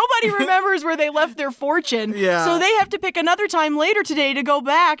 Nobody remembers where they left their fortune. Yeah. So they have to pick another time later today to go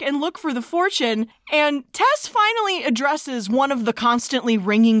back and look for the fortune. And Tess finally addresses one of the constantly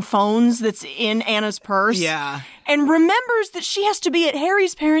ringing phones that's in Anna's purse. Yeah. And remembers that she has to be at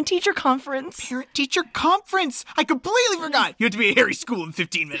Harry's parent-teacher conference. Parent-teacher conference? I completely forgot. You have to be at Harry's school in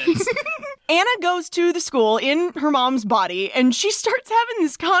 15 minutes. Anna goes to the school in her mom's body, and she starts having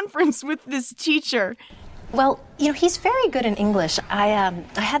this conference with this teacher. Well, you know, he's very good in English. I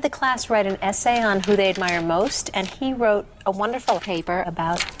had the class write an essay on who they admire most, and he wrote a wonderful paper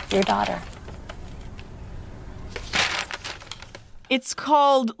about your daughter. It's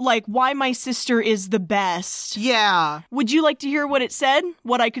called, like, Why My Sister is the Best. Yeah. Would you like to hear what it said?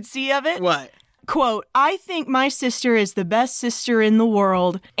 What I could see of it? What? Quote, I think my sister is the best sister in the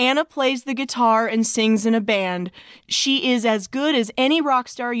world. Anna plays the guitar and sings in a band. She is as good as any rock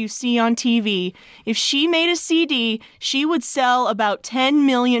star you see on TV. If she made a CD, she would sell about 10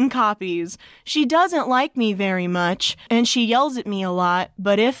 million copies. She doesn't like me very much, and she yells at me a lot,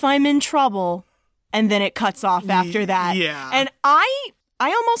 but if I'm in trouble... And then it cuts off after that. Yeah. And I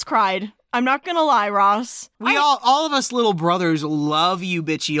almost cried. I'm not gonna lie, Ross. All of us little brothers love you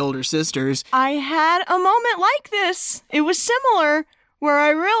bitchy older sisters. I had a moment like this. It was similar, where I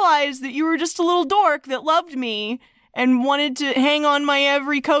realized that you were just a little dork that loved me and wanted to hang on my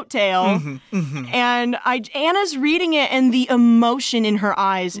every coattail. Mm-hmm, mm-hmm. And Anna's reading it, and the emotion in her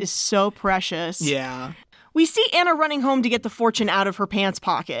eyes is so precious. Yeah. We see Anna running home to get the fortune out of her pants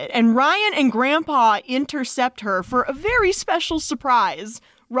pocket, and Ryan and Grandpa intercept her for a very special surprise.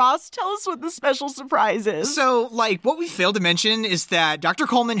 Ross, tell us what the special surprise is. So, what we failed to mention is that Dr.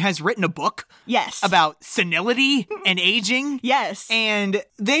 Coleman has written a book. Yes. About senility and aging. Yes. And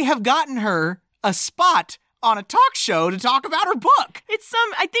they have gotten her a spot on a talk show to talk about her book.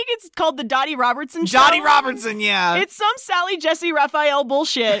 I think it's called the Dottie Robertson Show. Dottie Robertson, yeah. It's some Sally Jesse Raphael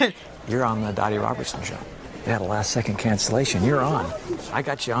bullshit. You're on the Dottie Robertson Show. They had a last-second cancellation. You're on. I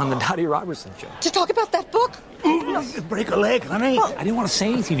got you on the Dottie Robertson Show. To talk about that book? Break a leg, honey. I didn't want to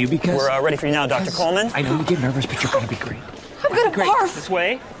say anything to you because... We're ready for you now, Dr. Coleman. I know you get nervous, but you're going to be great. I'm going to barf. This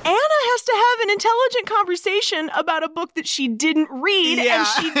way. Anna has to have an intelligent conversation about a book that she didn't read, and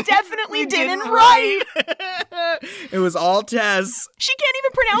she definitely didn't write. It was all Tess. She can't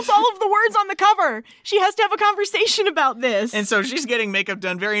even pronounce all of the words on the cover. She has to have a conversation about this. And so she's getting makeup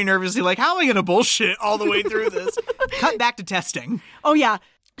done very nervously, how am I going to bullshit all the way through this? Cut back to testing. Oh, yeah.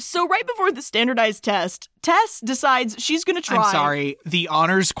 So right before the standardized test, Tess decides she's going to try... I'm sorry, the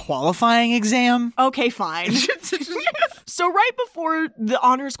honors qualifying exam? Okay, fine. So right before the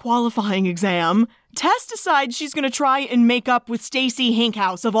honors qualifying exam, Tess decides she's going to try and make up with Stacy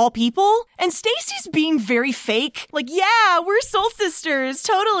Hinkhouse, of all people. And Stacy's being very fake. Yeah, we're soul sisters,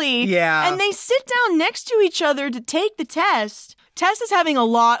 totally. Yeah. And they sit down next to each other to take the test. Tess is having a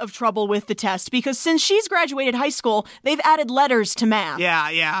lot of trouble with the test because since she's graduated high school, they've added letters to math.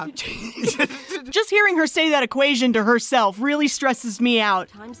 Yeah. Just hearing her say that equation to herself really stresses me out.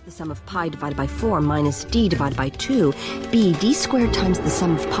 Times the sum of pi divided by 4 minus d divided by 2. B, d squared times the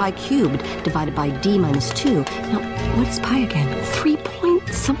sum of pi cubed divided by d minus 2. Now, what is pi again? 3 point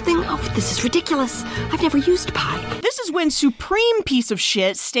something? Oh, this is ridiculous. I've never used pi. This is when supreme piece of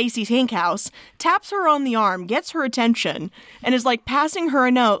shit, Stacy Hinkhouse, taps her on the arm, gets her attention, and is passing her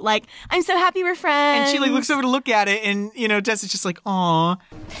a note, I'm so happy we're friends. And she looks over to look at it, and, Tess is just aw.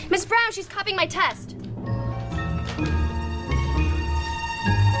 Miss Brown, she's copying my test.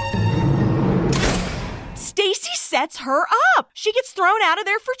 Stacy sets her up. She gets thrown out of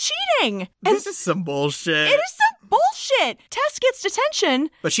there for cheating. And this is some bullshit. It is some bullshit. Tess gets detention.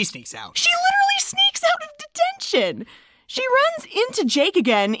 But she sneaks out. She literally sneaks out of detention. She runs into Jake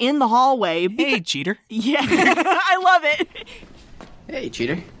again in the hallway. Hey, cheater. Yeah, I love it. Hey,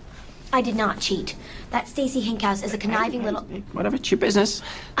 cheater. I did not cheat. That Stacy Hinkhouse is a conniving little... Whatever, it's your business.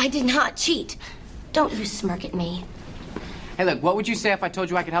 I did not cheat. Don't you smirk at me. Hey, look, what would you say if I told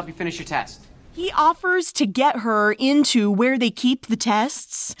you I could help you finish your test? He offers to get her into where they keep the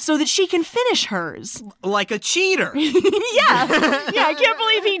tests so that she can finish hers. Like a cheater. Yeah, I can't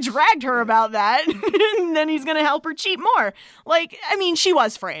believe he dragged her about that. And then he's going to help her cheat more. She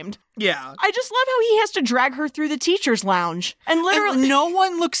was framed. Yeah. I just love how he has to drag her through the teacher's lounge. And literally... And no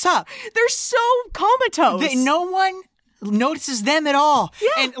one looks up. They're so comatose. No one notices them at all.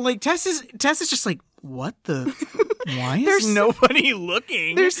 Yeah. And, Tess is just what the... Why is nobody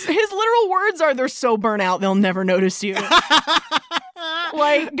looking? His literal words are, they're so burnt out, they'll never notice you. Guys.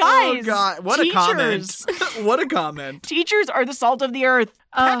 Oh, God. What teachers. A comment. What a comment. Teachers are the salt of the earth.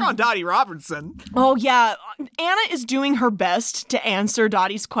 Back on Dottie Robertson. Oh, yeah. Anna is doing her best to answer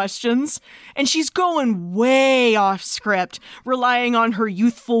Dottie's questions, and she's going way off script, relying on her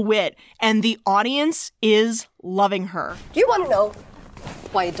youthful wit, and the audience is loving her. Do you want to know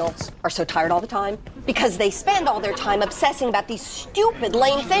why adults are so tired all the time? Because they spend all their time obsessing about these stupid,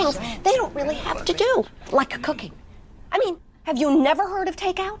 lame things they don't really have to do, like cooking. Have you never heard of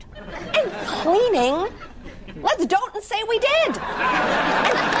takeout? And cleaning? Let's don't and say we did.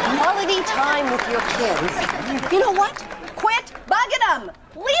 And quality time with your kids. You know what? Quit bugging them.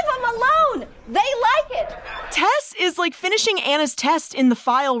 Leave them alone. They like it. Tess is finishing Anna's test in the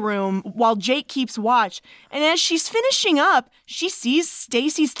file room while Jake keeps watch. And as she's finishing up, she sees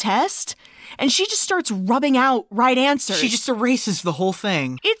Stacy's test and she just starts rubbing out right answers. She just erases the whole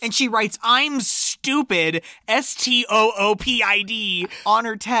thing. And she writes, I'm stupid, STOOPID, on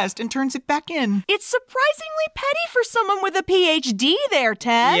her test and turns it back in. It's surprisingly petty for someone with a PhD there,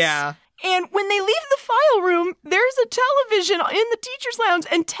 Tess. Yeah. And when they leave the file room, there's a television in the teacher's lounge,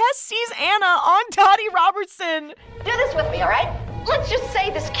 and Tess sees Anna on Dottie Robertson. Do this with me, all right? Let's just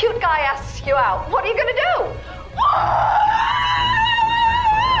say this cute guy asks you out. What are you gonna do?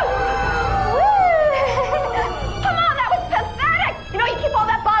 Come on, that was pathetic. You keep all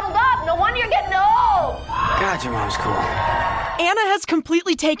that bottled up. No wonder you're getting old. God, your mom's cool. Anna has Anna's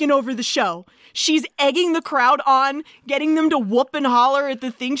completely taken over the show. She's egging the crowd on, getting them to whoop and holler at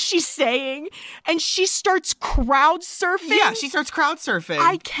the things she's saying, and she starts crowd surfing. Yeah, she starts crowd surfing.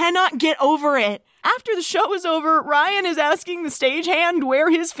 I cannot get over it. After the show is over, Ryan is asking the stagehand where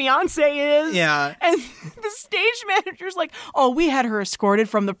his fiancée is. Yeah. And the stage manager's like, oh, we had her escorted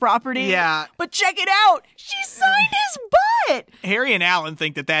from the property. Yeah. But check it out. She signed his butt. Harry and Alan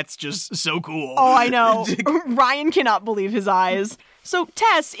think that that's just so cool. Oh, I know. Ryan cannot believe his eyes. So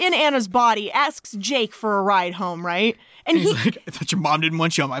Tess, in Anna's body, asks Jake for a ride home, right? And he's like, I thought your mom didn't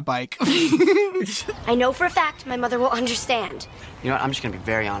want you on my bike. I know for a fact my mother will understand. You know what? I'm just gonna be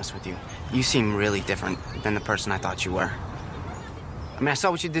very honest with you. You seem really different than the person I thought you were. I mean, I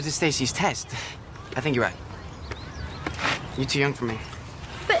saw what you did to Stacy's test. I think you're right. You're too young for me.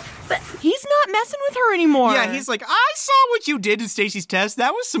 But he's not messing with her anymore. Yeah, he's like, I saw what you did to Stacy's test.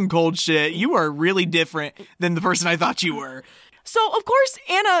 That was some cold shit. You are really different than the person I thought you were. So, of course,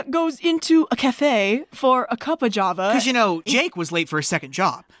 Anna goes into a cafe for a cup of java. Because, you know, Jake was late for a second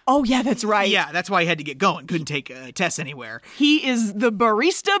job. Oh, yeah, that's right. Yeah, that's why he had to get going. Couldn't take Tess anywhere. He is the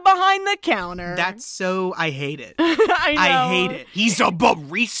barista behind the counter. That's so... I hate it. I know. I hate it. He's a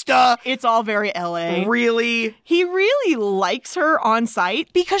barista? It's all very LA. Really? He really likes her on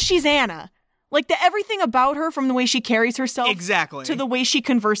site because she's Anna. Like, everything about her, from the way she carries herself exactly to the way she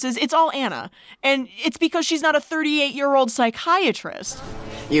converses, it's all Anna. And it's because she's not a 38-year-old psychiatrist.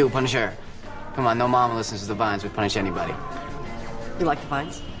 You, Punisher. Come on, no mama listens to the Vines. Would punish anybody. You like the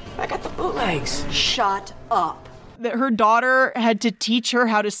Vines? I got the bootlegs. Shut up. That her daughter had to teach her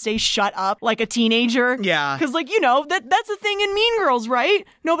how to say shut up like a teenager. Yeah. Because, like, you know, that's a thing in Mean Girls, right?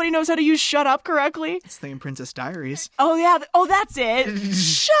 Nobody knows how to use shut up correctly. It's the thing in Princess Diaries. Oh, yeah. Oh, that's it.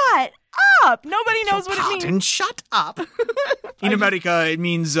 Shut up. Nobody knows what it means. And shut up. In America, it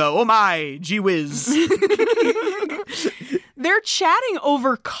means, oh my, gee whiz. They're chatting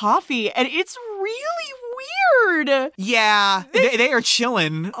over coffee, and it's really weird. Yeah, they are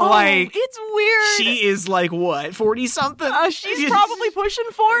chilling. Oh, like, it's weird. She is like, what, 40-something? She's probably pushing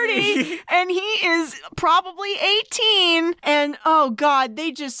 40, and he is probably 18. And, oh, God,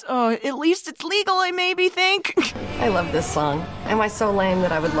 they just, at least it's legal, I maybe think. I love this song. Am I so lame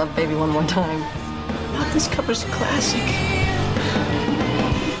that I would love Baby One More Time? Not this cover's classic.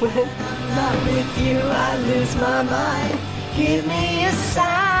 When I'm not with you, I lose my mind. Give me a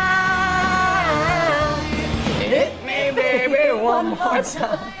sign. Hit me, baby, one more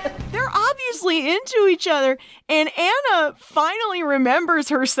time. They're obviously into each other, and Anna finally remembers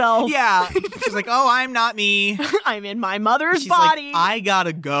herself. Yeah. She's like, oh, I'm not me. I'm in my mother's She's body. Like, I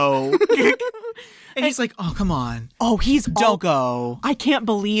gotta go. And he's like, oh, come on. Oh, Don't go. I can't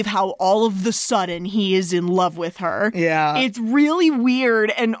believe how all of the sudden he is in love with her. Yeah. It's really weird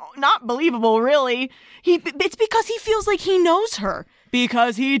and not believable, really. It's because he feels like he knows her.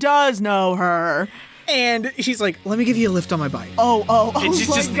 Because he does know her. And she's like, let me give you a lift on my bike. Oh, it's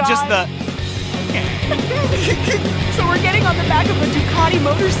just the... So we're getting on the back of a Ducati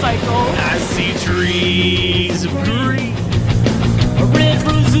motorcycle. I see trees of green, red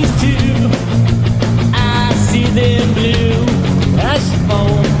roses too. I see them blue. Hush for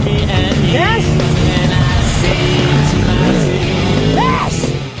me and yes, and I sing to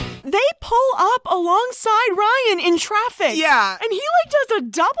myself. They pull up alongside Ryan in traffic. Yeah. And he does a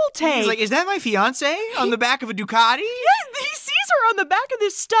double take. He's like, is that my fiance on the back of a Ducati? Yeah, he sees her on the back of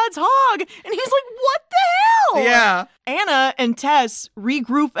this stud's hog, and he's like, what the hell? Yeah. Anna and Tess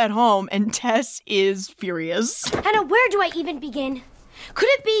regroup at home, and Tess is furious. Anna, where do I even begin? Could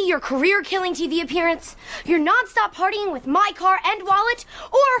it be your career-killing TV appearance, your non-stop partying with my car and wallet,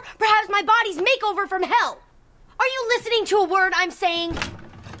 or perhaps my body's makeover from hell? Are you listening to a word I'm saying?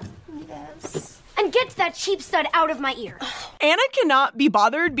 Yes. And get that cheap stud out of my ear. Anna cannot be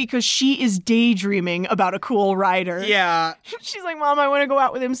bothered because she is daydreaming about a cool rider. Yeah. She's like, Mom, I want to go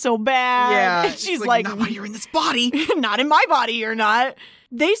out with him so bad. Yeah. And she's like, not while you're in this body. Not in my body, you're not.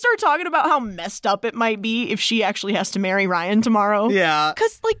 They start talking about how messed up it might be if she actually has to marry Ryan tomorrow. Yeah.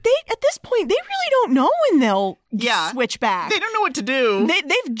 Because, at this point, they really don't know when they'll switch back. They don't know what to do.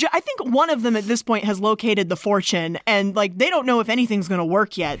 I think one of them at this point has located the fortune, and, they don't know if anything's going to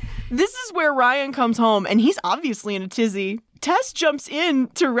work yet. This is where Ryan comes home, and he's obviously in a tizzy. Tess jumps in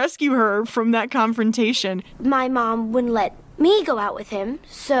to rescue her from that confrontation. My mom wouldn't let me go out with him,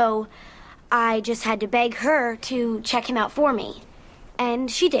 so I just had to beg her to check him out for me.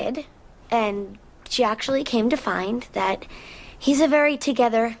 And she did, and she actually came to find that he's a very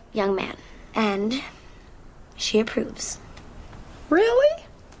together young man. And she approves. Really?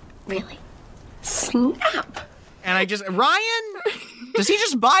 Really. Snap. And Ryan, does he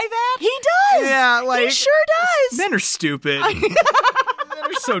just buy that? He does. Yeah, he sure does. Men are stupid.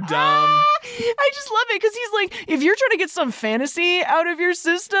 So dumb. I just love it because he's like, if you're trying to get some fantasy out of your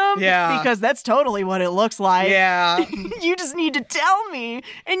system, because that's totally what it looks like. Yeah. You just need to tell me.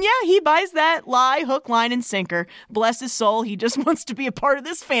 And yeah, he buys that lie, hook, line, and sinker. Bless his soul, he just wants to be a part of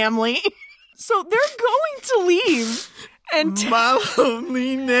this family. So they're going to leave. And my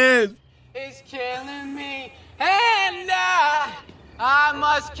loneliness is killing me. And I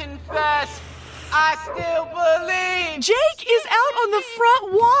must confess, I still believe. Jake is out on the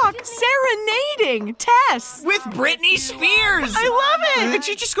front walk serenading Tess. with Britney Spears. I love it. And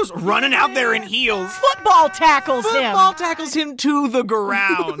she just goes running out there in heels. Football tackles him. Football tackles him to the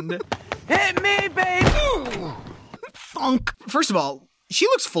ground. Hit me, baby. Thunk. First of all, she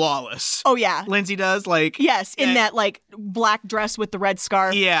looks flawless. Oh, yeah. Lindsay does, like... Yes, in that, like, black dress with the red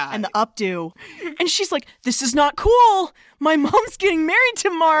scarf. Yeah. And the updo. And she's like, this is not cool. My mom's getting married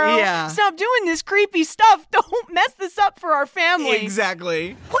tomorrow. Yeah. Stop doing this creepy stuff. Don't mess this up for our family.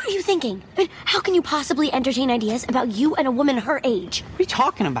 Exactly. What are you thinking? I mean, how can you possibly entertain ideas about you and a woman her age? What are you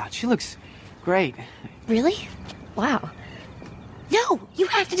talking about? She looks great. Really? Wow. No, you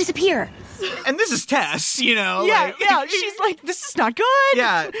have to disappear. And this is Tess, you know? Yeah, like, yeah. She's like, this is not good.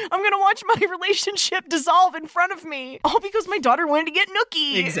 Yeah. I'm going to watch my relationship dissolve in front of me. All because my daughter wanted to get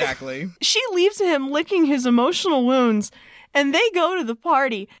nookie. Exactly. She leaves him licking his emotional wounds. And they go to the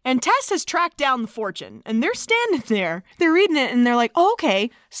party, and Tess has tracked down the fortune, and they're standing there. They're reading it, and they're like, oh, okay,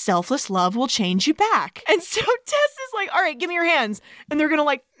 selfless love will change you back. And so Tess is like, all right, give me your hands. And they're going to,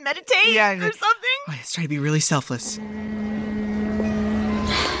 like, meditate or something. Oh, let's try to be really selfless.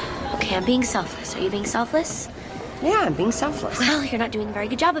 Okay, I'm being selfless. Are you being selfless? Yeah, I'm being selfless. Well, you're not doing a very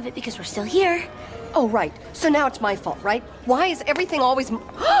good job of it because we're still here. Oh, right. So now it's my fault, right? Why is everything always...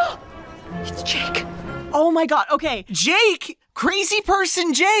 It's Jake. Oh my God, okay. Jake, crazy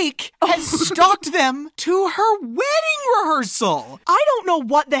person Jake, has stalked them to her wedding rehearsal. I don't know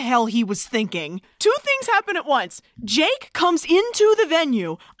what the hell he was thinking. Two things happen at once. Jake comes into the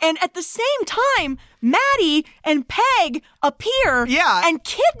venue, and at the same time, Maddie and Peg appear and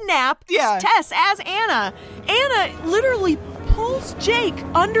kidnap Tess as Anna. Anna literally pulls Jake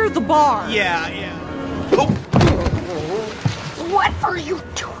under the bar. Yeah. What are you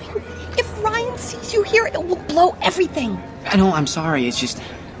doing? If Ryan sees you here, it will blow everything. I know, I'm sorry. It's just...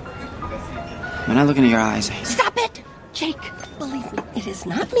 when I look into your eyes... Stop it! Jake, believe me, it is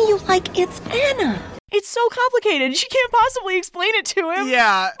not me you like, it's Anna. It's so complicated. She can't possibly explain it to him.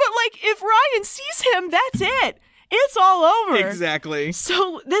 Yeah. But, like, if Ryan sees him, that's it. It's all over. Exactly.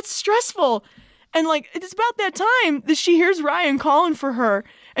 So that's stressful. And, like, it's about that time that she hears Ryan calling for her.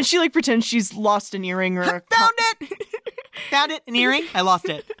 And she, like, pretends she's lost an earring or a... Found it! Found it, an earring. I lost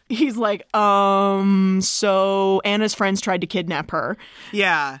it. He's like, so Anna's friends tried to kidnap her.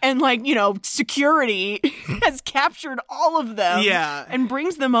 Yeah. And, like, you know, security has captured all of them. Yeah. And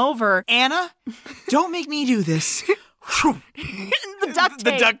brings them over. Anna, don't make me do this. The duct tape.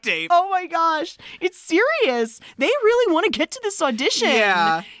 The duct tape. Oh my gosh. It's serious. They really want to get to this audition.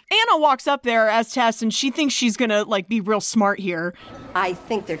 Yeah. Anna walks up there as Tess, and she thinks she's gonna, like, be real smart here. I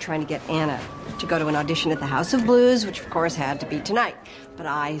think they're trying to get Anna to go to an audition at the House of Blues, which of course had to be tonight. But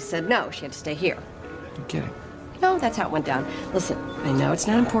I said no, she had to stay here. You're kidding. No, that's how it went down. Listen, I know it's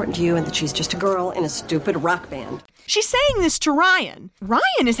not important to you and that she's just a girl in a stupid rock band. She's saying this to Ryan.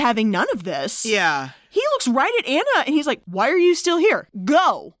 Ryan is having none of this. Yeah. He looks right at Anna and he's like, why are you still here?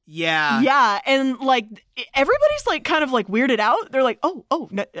 Go. Yeah. Yeah. And like, everybody's like kind of like weirded out. They're like,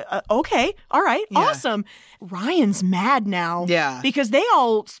 okay. All right. Yeah. Awesome. Ryan's mad now. Yeah. Because they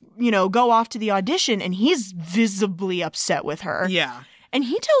all, you know, go off to the audition and he's visibly upset with her. Yeah. And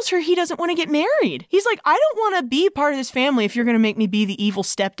he tells her he doesn't want to get married. He's like, I don't want to be part of this family if you're going to make me be the evil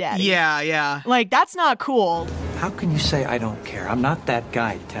stepdaddy. Yeah. Like, that's not cool. How can you say I don't care? I'm not that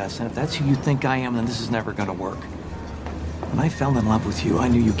guy, Tess. And if that's who you think I am, then this is never going to work. When I fell in love with you, I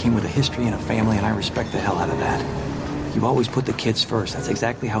knew you came with a history and a family, and I respect the hell out of that. You always put the kids first. That's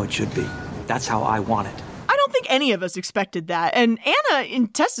exactly how it should be. That's how I want it. I don't think any of us expected that. And Anna in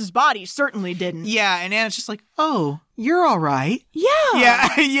Tess's body certainly didn't. Yeah, and Anna's just like, oh, you're all right. Yeah. Yeah.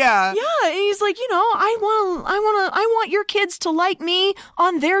 Yeah, and he's like, you know, I want your kids to like me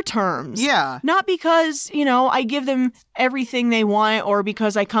on their terms. Yeah. Not because, you know, I give them everything they want or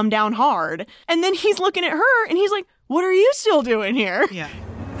because I come down hard. And then he's looking at her and he's like, what are you still doing here? Yeah.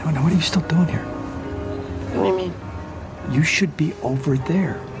 No, what are you still doing here? What do you mean? You should be over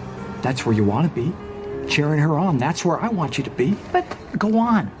there. That's where you want to be. Cheering her on. That's where I want you to be. But go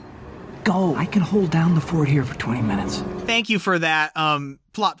on. go. I can hold down the fort here for 20 minutes. Thank you for that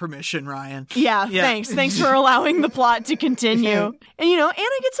plot permission, Ryan. Yeah, thanks. Thanks for allowing the plot to continue. And, you know,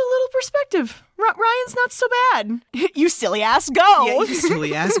 Anna gets a little perspective. Ryan's not so bad. You silly ass, go. Yeah, you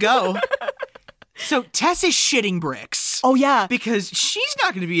silly ass, go. So Tess is shitting bricks. Oh, yeah. Because she's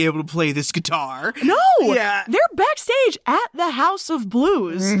not going to be able to play this guitar. No. Yeah. They're backstage at the House of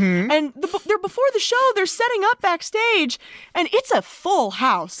Blues. Mm-hmm. And they're before the show, they're setting up backstage, and it's a full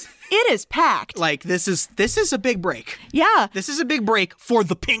house. It is packed. Like, this is a big break. Yeah. This is a big break for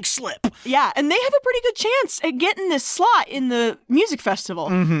the Pink Slip. Yeah, and they have a pretty good chance at getting this slot in the music festival.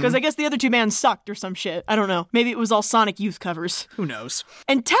 Because I guess the other two bands sucked or some shit. I don't know. Maybe it was all Sonic Youth covers. Who knows?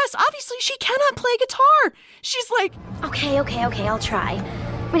 And Tess, obviously, she cannot play guitar. She's like, Okay, I'll try.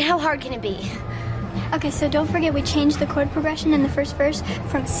 I mean, how hard can it be? Okay, so don't forget we changed the chord progression in the first verse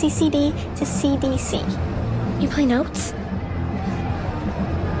from CCD to CDC. You play notes?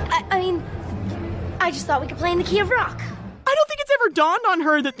 I mean, I just thought we could play in the key of rock. I don't think it's ever dawned on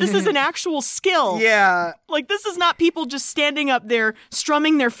her that this is an actual skill. Yeah. Like, this is not people just standing up there,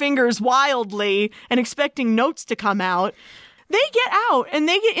 strumming their fingers wildly and expecting notes to come out. They get out and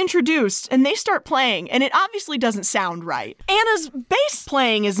they get introduced and they start playing, and it obviously doesn't sound right. Anna's bass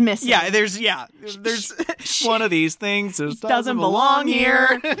playing is missing. Yeah, there's one of these things that doesn't belong here.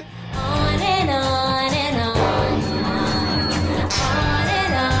 On and on and on.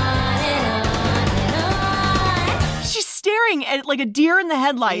 She's staring at like a deer in the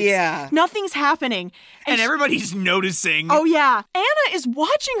headlights. Yeah. Nothing's happening. And everybody's noticing. Oh, yeah. Anna is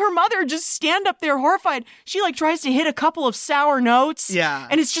watching her mother just stand up there horrified. She like tries to hit a couple of sour notes. Yeah.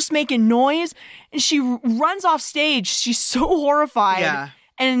 And it's just making noise. And she runs off stage. She's so horrified. Yeah.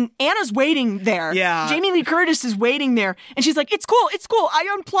 And Anna's waiting there. Yeah. Jamie Lee Curtis is waiting there. And she's like, it's cool. I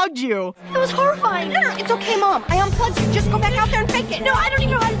unplugged you. It was horrifying. No, it's okay, Mom. I unplugged you. Just go back out there and fake it. No, I don't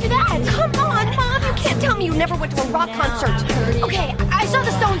even know how to do that. Come on, Mom. You can't tell me you never went to a rock concert. Okay, I saw the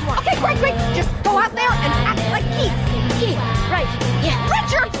Stones one. Okay, great. Just go out there and act like Keith. Keith, right. Yeah.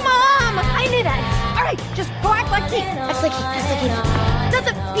 Richard, Mom. I knew that. All right, just go act like Keith. That's like Keith. Not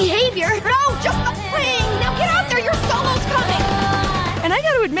the behavior. No, just the playing. Now get out there. Your solo's coming. And I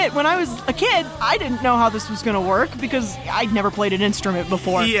got to admit, when I was a kid, I didn't know how this was going to work because I'd never played an instrument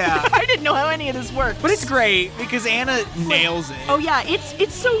before. Yeah. I didn't know how any of this worked. But it's great because Anna nails it. Oh, yeah.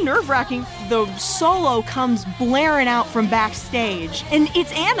 It's so nerve-wracking. The solo comes blaring out from backstage. And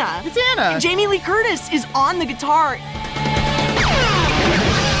it's Anna. It's Anna. Jamie Lee Curtis is on the guitar.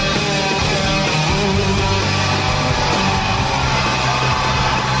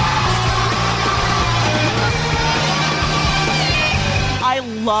 I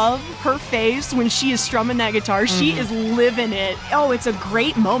love her face when she is strumming that guitar. She is living it. Oh, it's a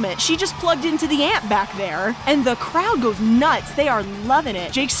great moment. She just plugged into the amp back there, and the crowd goes nuts. They are loving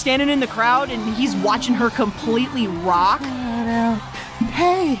it. Jake's standing in the crowd, and he's watching her completely rock.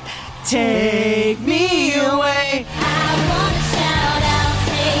 Hey, take me away. I wanna shout out,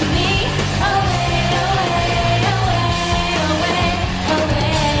 take me away, away, away, away,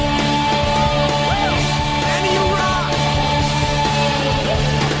 away. And you rock.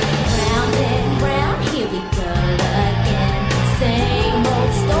 Round and round, here we go again. Same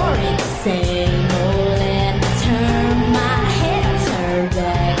old story, same old end. Turn my head, turn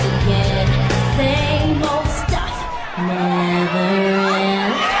back again. Same old stuff, never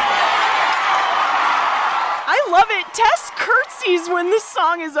ends. I love it. Tess curtsies when this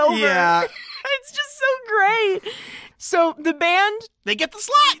song is over. Yeah. It's just so great. So the band, They get the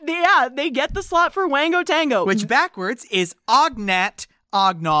slot. they get the slot for Wango Tango. Which backwards is Ognat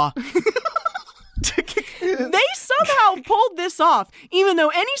Ognaw. They somehow pulled this off, even though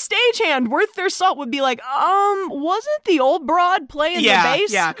any stagehand worth their salt would be like, wasn't the old broad playing the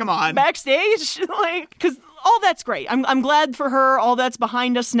bass? Yeah, come on. Backstage? Like, because all that's great. I'm glad for her. All that's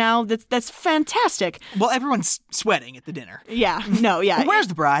behind us now. That's fantastic. Well, everyone's sweating at the dinner. Yeah, no, yeah. Where's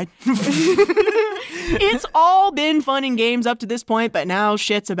the bride? It's all been fun and games up to this point, but now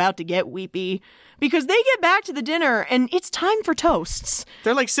shit's about to get weepy. Because they get back to the dinner, and it's time for toasts.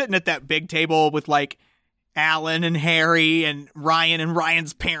 They're like sitting at that big table with like Alan and Harry and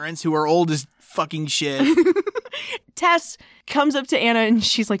Ryan's parents who are old as fucking shit. Tess comes up to Anna and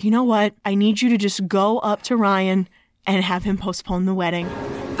she's like, you know what? I need you to just go up to Ryan and have him postpone the wedding.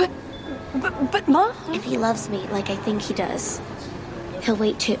 But Mom, if he loves me like I think he does, he'll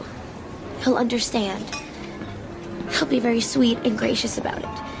wait too. He'll understand. He'll be very sweet and gracious about it.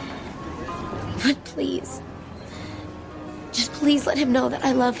 But please, just please let him know that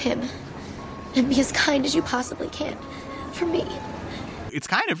I love him and be as kind as you possibly can for me. It's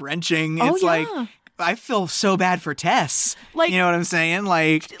kind of wrenching. Oh, It's yeah. like, I feel so bad for Tess. Like, you know what I'm saying?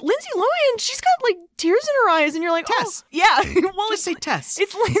 Like, Lindsay Lohan, she's got like tears in her eyes, and you're like, Tess. Oh, yeah. Well, just say Tess.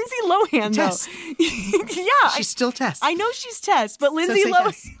 It's Lindsay Lohan, Tess. though. Yeah, She's still Tess. I know she's Tess, but Lindsay say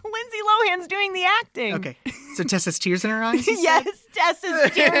Tess. Lohan's doing the acting. Okay. So Tess has tears in her eyes? you Yes, said? Tess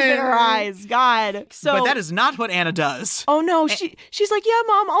has tears in her eyes. God. So, But that is not what Anna does. Oh no, she's like, yeah,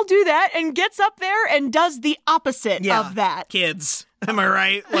 Mom, I'll do that, and gets up there and does the opposite of that. Kids. Am I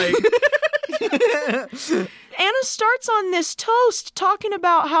right? Like, Anna starts on this toast talking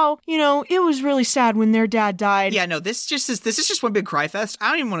about how, it was really sad when their dad died. yeah, no, this is just one big cry fest. I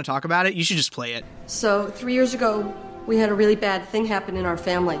don't even want to talk about it. You should just play it. So 3 years ago, we had a really bad thing happen in our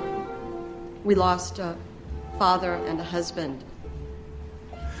family. We lost a father and a husband.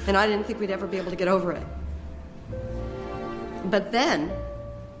 And I didn't think we'd ever be able to get over it. But then,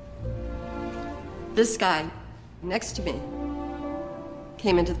 this guy next to me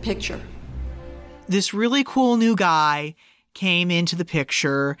came into the picture. This really cool new guy came into the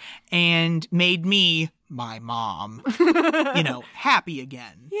picture and made me, my mom, happy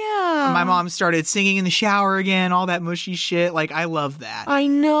again. Yeah. My mom started singing in the shower again, all that mushy shit. Like, I love that. I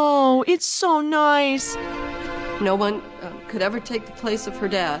know. It's so nice. No one could ever take the place of her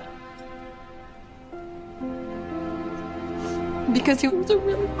dad. Because he was a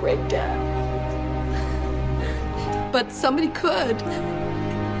really great dad. But somebody could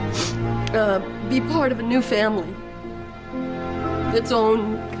be part of a new family. Its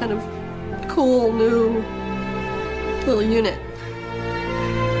own kind of cool new little unit.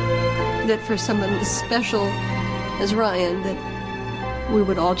 That for someone as special as Ryan, that we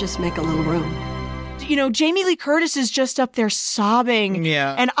would all just make a little room. Jamie Lee Curtis is just up there sobbing.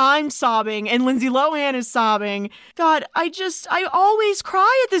 Yeah. And I'm sobbing, and Lindsay Lohan is sobbing. God, I always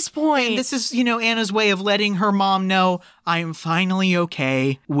cry at this point. And this is, Anna's way of letting her mom know, I am finally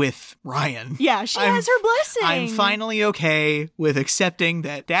okay with Ryan. Yeah, she has her blessing. I'm finally okay with accepting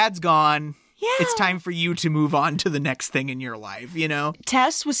that Dad's gone. Yeah. It's time for you to move on to the next thing in your life,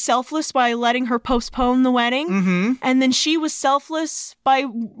 Tess was selfless by letting her postpone the wedding. Mm-hmm. And then she was selfless by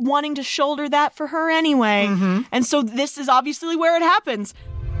wanting to shoulder that for her anyway. Mm-hmm. And so this is obviously where it happens.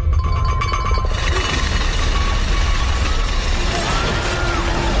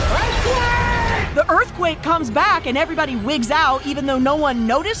 The earthquake comes back and everybody wigs out even though no one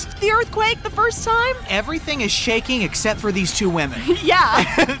noticed the earthquake the first time. Everything is shaking except for these two women. Yeah.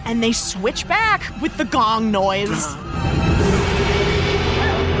 And they switch back with the gong noise.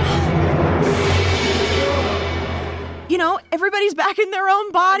 Everybody's back in their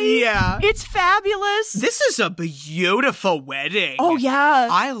own body. Yeah. It's fabulous. This is a beautiful wedding. Oh, yeah.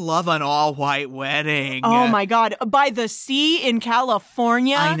 I love an all-white wedding. Oh, my God. By the sea in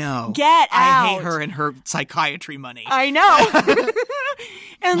California. I know. Get out. I hate her and her psychiatry money. I know.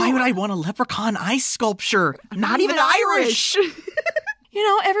 And why would I want a leprechaun ice sculpture? I'm not even Irish.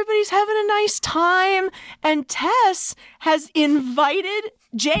 Everybody's having a nice time. And Tess has invited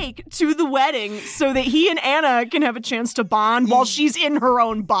Jake to the wedding so that he and Anna can have a chance to bond while she's in her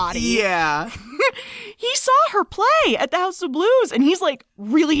own body. Yeah. He saw her play at the House of Blues, and he's like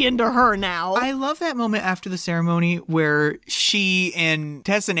really into her now. I love that moment after the ceremony where she and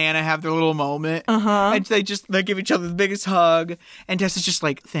Tess and Anna have their little moment. Uh-huh. And they give each other the biggest hug. And Tess is just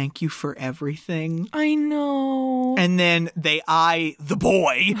like, thank you for everything. I know. And then they eye the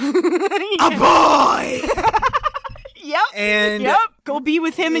boy. A boy! Yep. Go be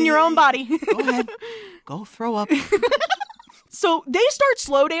with him in your own body. Go ahead. Go throw up. So they start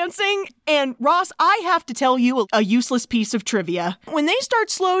slow dancing, and Ross, I have to tell you a useless piece of trivia. When they start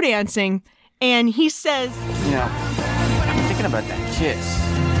slow dancing, and he says, I'm thinking about that kiss.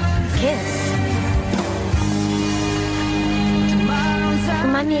 Kiss.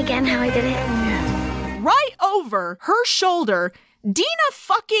 Remind me again how I did it. Right over her shoulder, Dina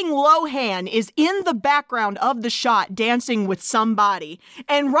fucking Lohan is in the background of the shot dancing with somebody.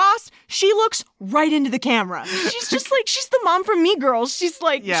 And Ross, she looks right into the camera. She's just like, she's the mom from Mean Girls. She's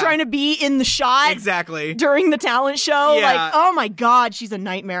like trying to be in the shot. Exactly. During the talent show. Yeah. Like, oh my God, she's a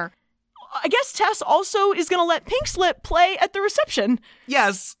nightmare. I guess Tess also is going to let Pink Slip play at the reception.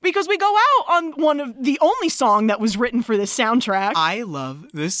 Yes. Because we go out on one of the only song that was written for this soundtrack. I love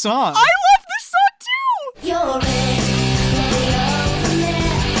this song. I love this song too! You're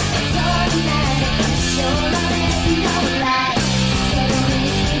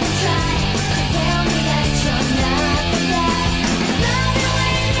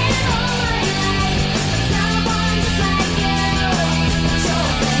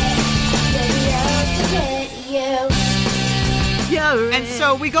And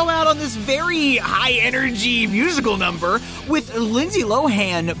So we go out on this very high-energy musical number with Lindsay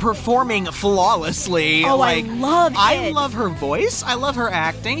Lohan performing flawlessly. Oh, I love it. I love her voice. I love her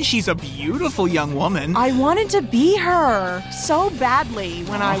acting. She's a beautiful young woman. I wanted to be her so badly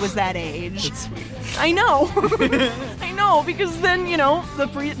when I was that age. That's sweet. I know. I know, because then,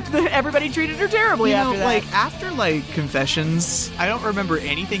 everybody treated her terribly after that. After Confessions, I don't remember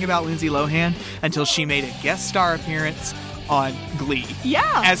anything about Lindsay Lohan until she made a guest star appearance on Glee.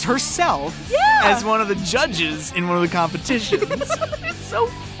 Yeah. As herself. Yeah. As one of the judges in one of the competitions. It's so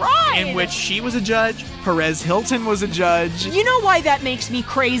fried. In which she was a judge, Perez Hilton was a judge. You know why that makes me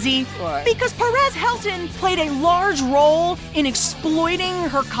crazy? What? Because Perez Hilton played a large role in exploiting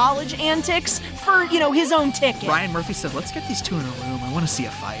her college antics for, his own ticket. Ryan Murphy said, let's get these two in a room. I want to see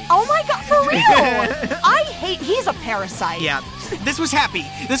a fight. Oh my God, for real? He's a parasite. Yeah. This was happy.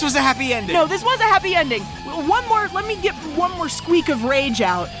 This was a happy ending. No, this was a happy ending. Let me get one more squeak of rage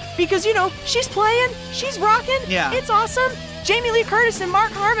out. Because, she's playing, she's rocking. Yeah. It's awesome. Jamie Lee Curtis and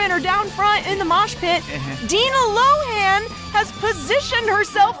Mark Harmon are down front in the mosh pit. Dina Lohan has positioned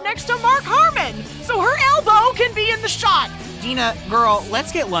herself next to Mark Harmon, so her elbow can be in the shot. Dina, girl,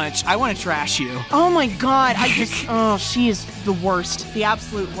 let's get lunch. I want to trash you. Oh my God, she is the worst, the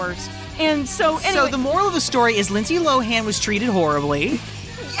absolute worst. And so, anyway. So the moral of the story is Lindsay Lohan was treated horribly.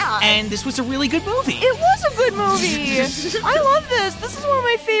 Yeah. And this was a really good movie. It was a good movie. I love this. This is one of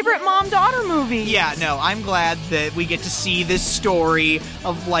my favorite mom-daughter movies. Yeah, no, I'm glad that we get to see this story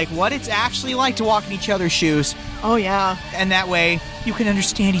of, what it's actually like to walk in each other's shoes. Oh, yeah. And that way, you can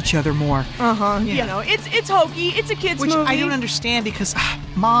understand each other more. Uh-huh. Yeah. It's hokey. It's a kid's movie. Which I don't understand because,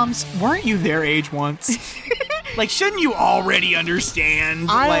 moms, weren't you their age once? Shouldn't you already understand?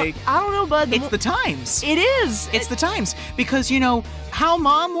 I don't know, bud. It's the times. It is. It's the times. Because, how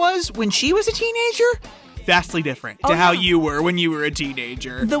mom was when she was a teenager, vastly different to how you were when you were a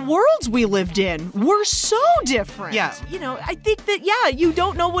teenager. The worlds we lived in were so different. Yeah. I think that, you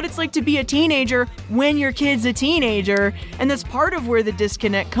don't know what it's like to be a teenager when your kid's a teenager, and that's part of where the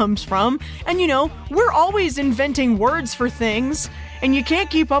disconnect comes from. And, we're always inventing words for things, and you can't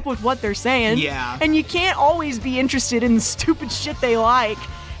keep up with what they're saying. Yeah. And you can't always be interested in the stupid shit they like.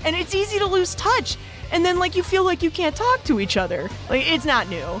 And it's easy to lose touch. And then, you feel like you can't talk to each other. It's not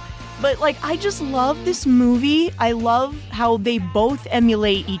new. But, I just love this movie. I love how they both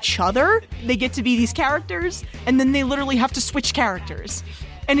emulate each other. They get to be these characters, and then they literally have to switch characters.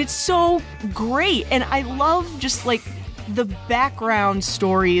 And it's so great. And I love just, the background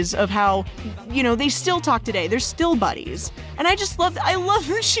stories of how, they still talk today. They're still buddies. And I love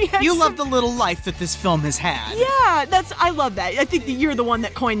that she has love the little life that this film has had. Yeah, I love that. I think that you're the one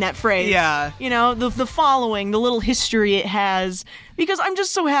that coined that phrase. Yeah. The following, the little history it has. Because I'm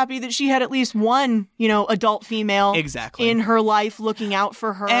just so happy that she had at least one, adult female exactly in her life looking out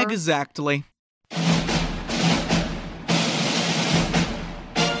for her. Exactly.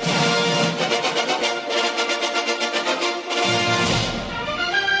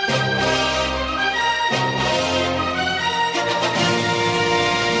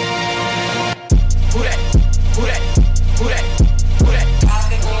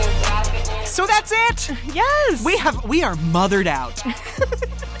 So that's it. Yes. We are mothered out.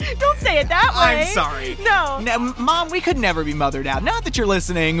 Don't say it that way. I'm sorry. No, Mom, we could never be mothered out. Not that you're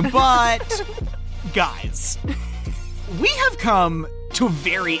listening, but guys, we have come to a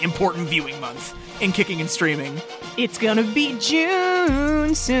very important viewing month in Kicking and Streaming. It's gonna be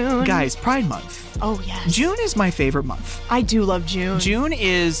June soon. Guys, Pride Month. Oh, yes. June is my favorite month. I do love June. June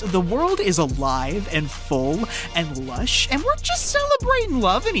the world is alive and full and lush, and we're just celebrating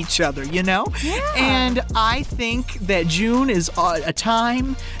loving each other, Yeah. And I think that June is a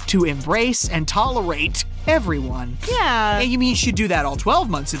time to embrace and tolerate everyone. Yeah. And you should do that all 12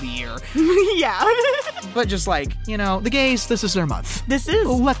 months of the year. Yeah. But just the gays, this is their month. This is.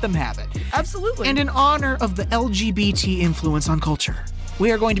 Let them have it. Absolutely. And in honor of the LGBT influence on culture,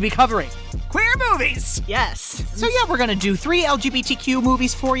 we are going to be covering queer movies. Yes. So we're going to do 3 LGBTQ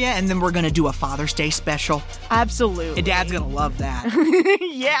movies for you, and then we're going to do a Father's Day special. Absolutely. And Dad's going to love that.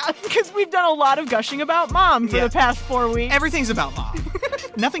 Yeah, because we've done a lot of gushing about Mom for the past 4 weeks. Everything's about Mom.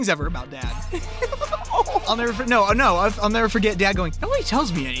 Nothing's ever about Dad. I'll never forget Dad going, nobody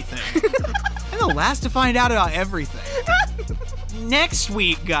tells me anything. I'm the last to find out about everything. Next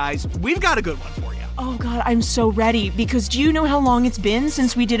week, guys, we've got a good one for you. Oh, God, I'm so ready, because do you know how long it's been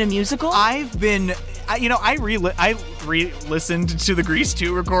since we did a musical? I've been I re-listened to the Grease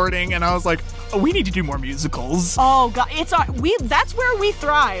 2 recording, and I was like, oh, we need to do more musicals. Oh God, that's where we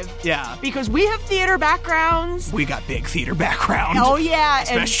thrive. Yeah. Because we have theater backgrounds. We got big theater background. Oh yeah.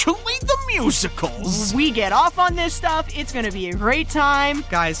 Especially the musicals. We get off on this stuff. It's going to be a great time.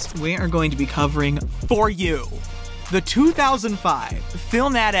 Guys, we are going to be covering for you the 2005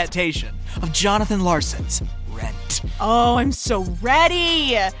 film adaptation of Jonathan Larson's Rent. Oh, I'm so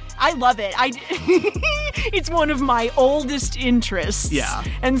ready. I love it. It's one of my oldest interests. Yeah.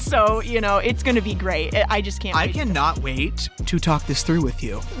 And so, it's going to be great. I just can't wait. I cannot wait to talk this through with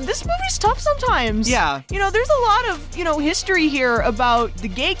you. This movie's tough sometimes. Yeah. There's a lot of, history here about the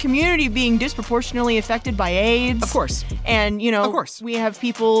gay community being disproportionately affected by AIDS. Of course. And, of course. we have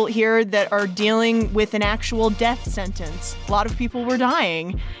people here that are dealing with an actual death sentence. A lot of people were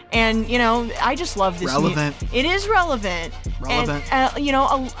dying. And, I just love this Relevant. It is relevant. Relevant.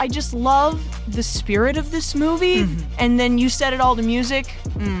 And, I just love the spirit of this movie. Mm-hmm. And then you set it all to music.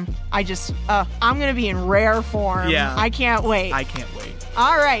 I'm going to be in rare form. Yeah. I can't wait. I can't wait.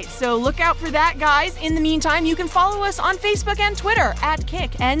 All right, so look out for that, guys. In the meantime, you can follow us on Facebook and Twitter at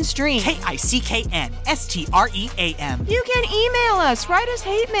Kick and Stream. KICKNSTREAM. You can email us, write us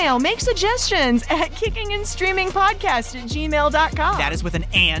hate mail, make suggestions at kickingandstreamingpodcast@gmail.com. That is with an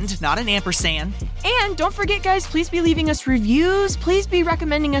and, not an ampersand. And don't forget, guys, please be leaving us reviews. Please be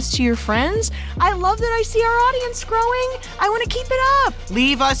recommending us to your friends. I love that I see our audience growing. I want to keep it up.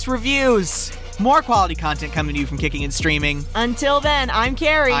 Leave us reviews. More quality content coming to you from Kicking and Streaming. Until then, I'm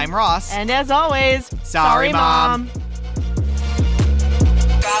Carrie. I'm Ross. And as always, sorry, Mom. Gossip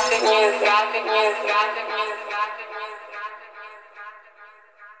news, gossip news, gossip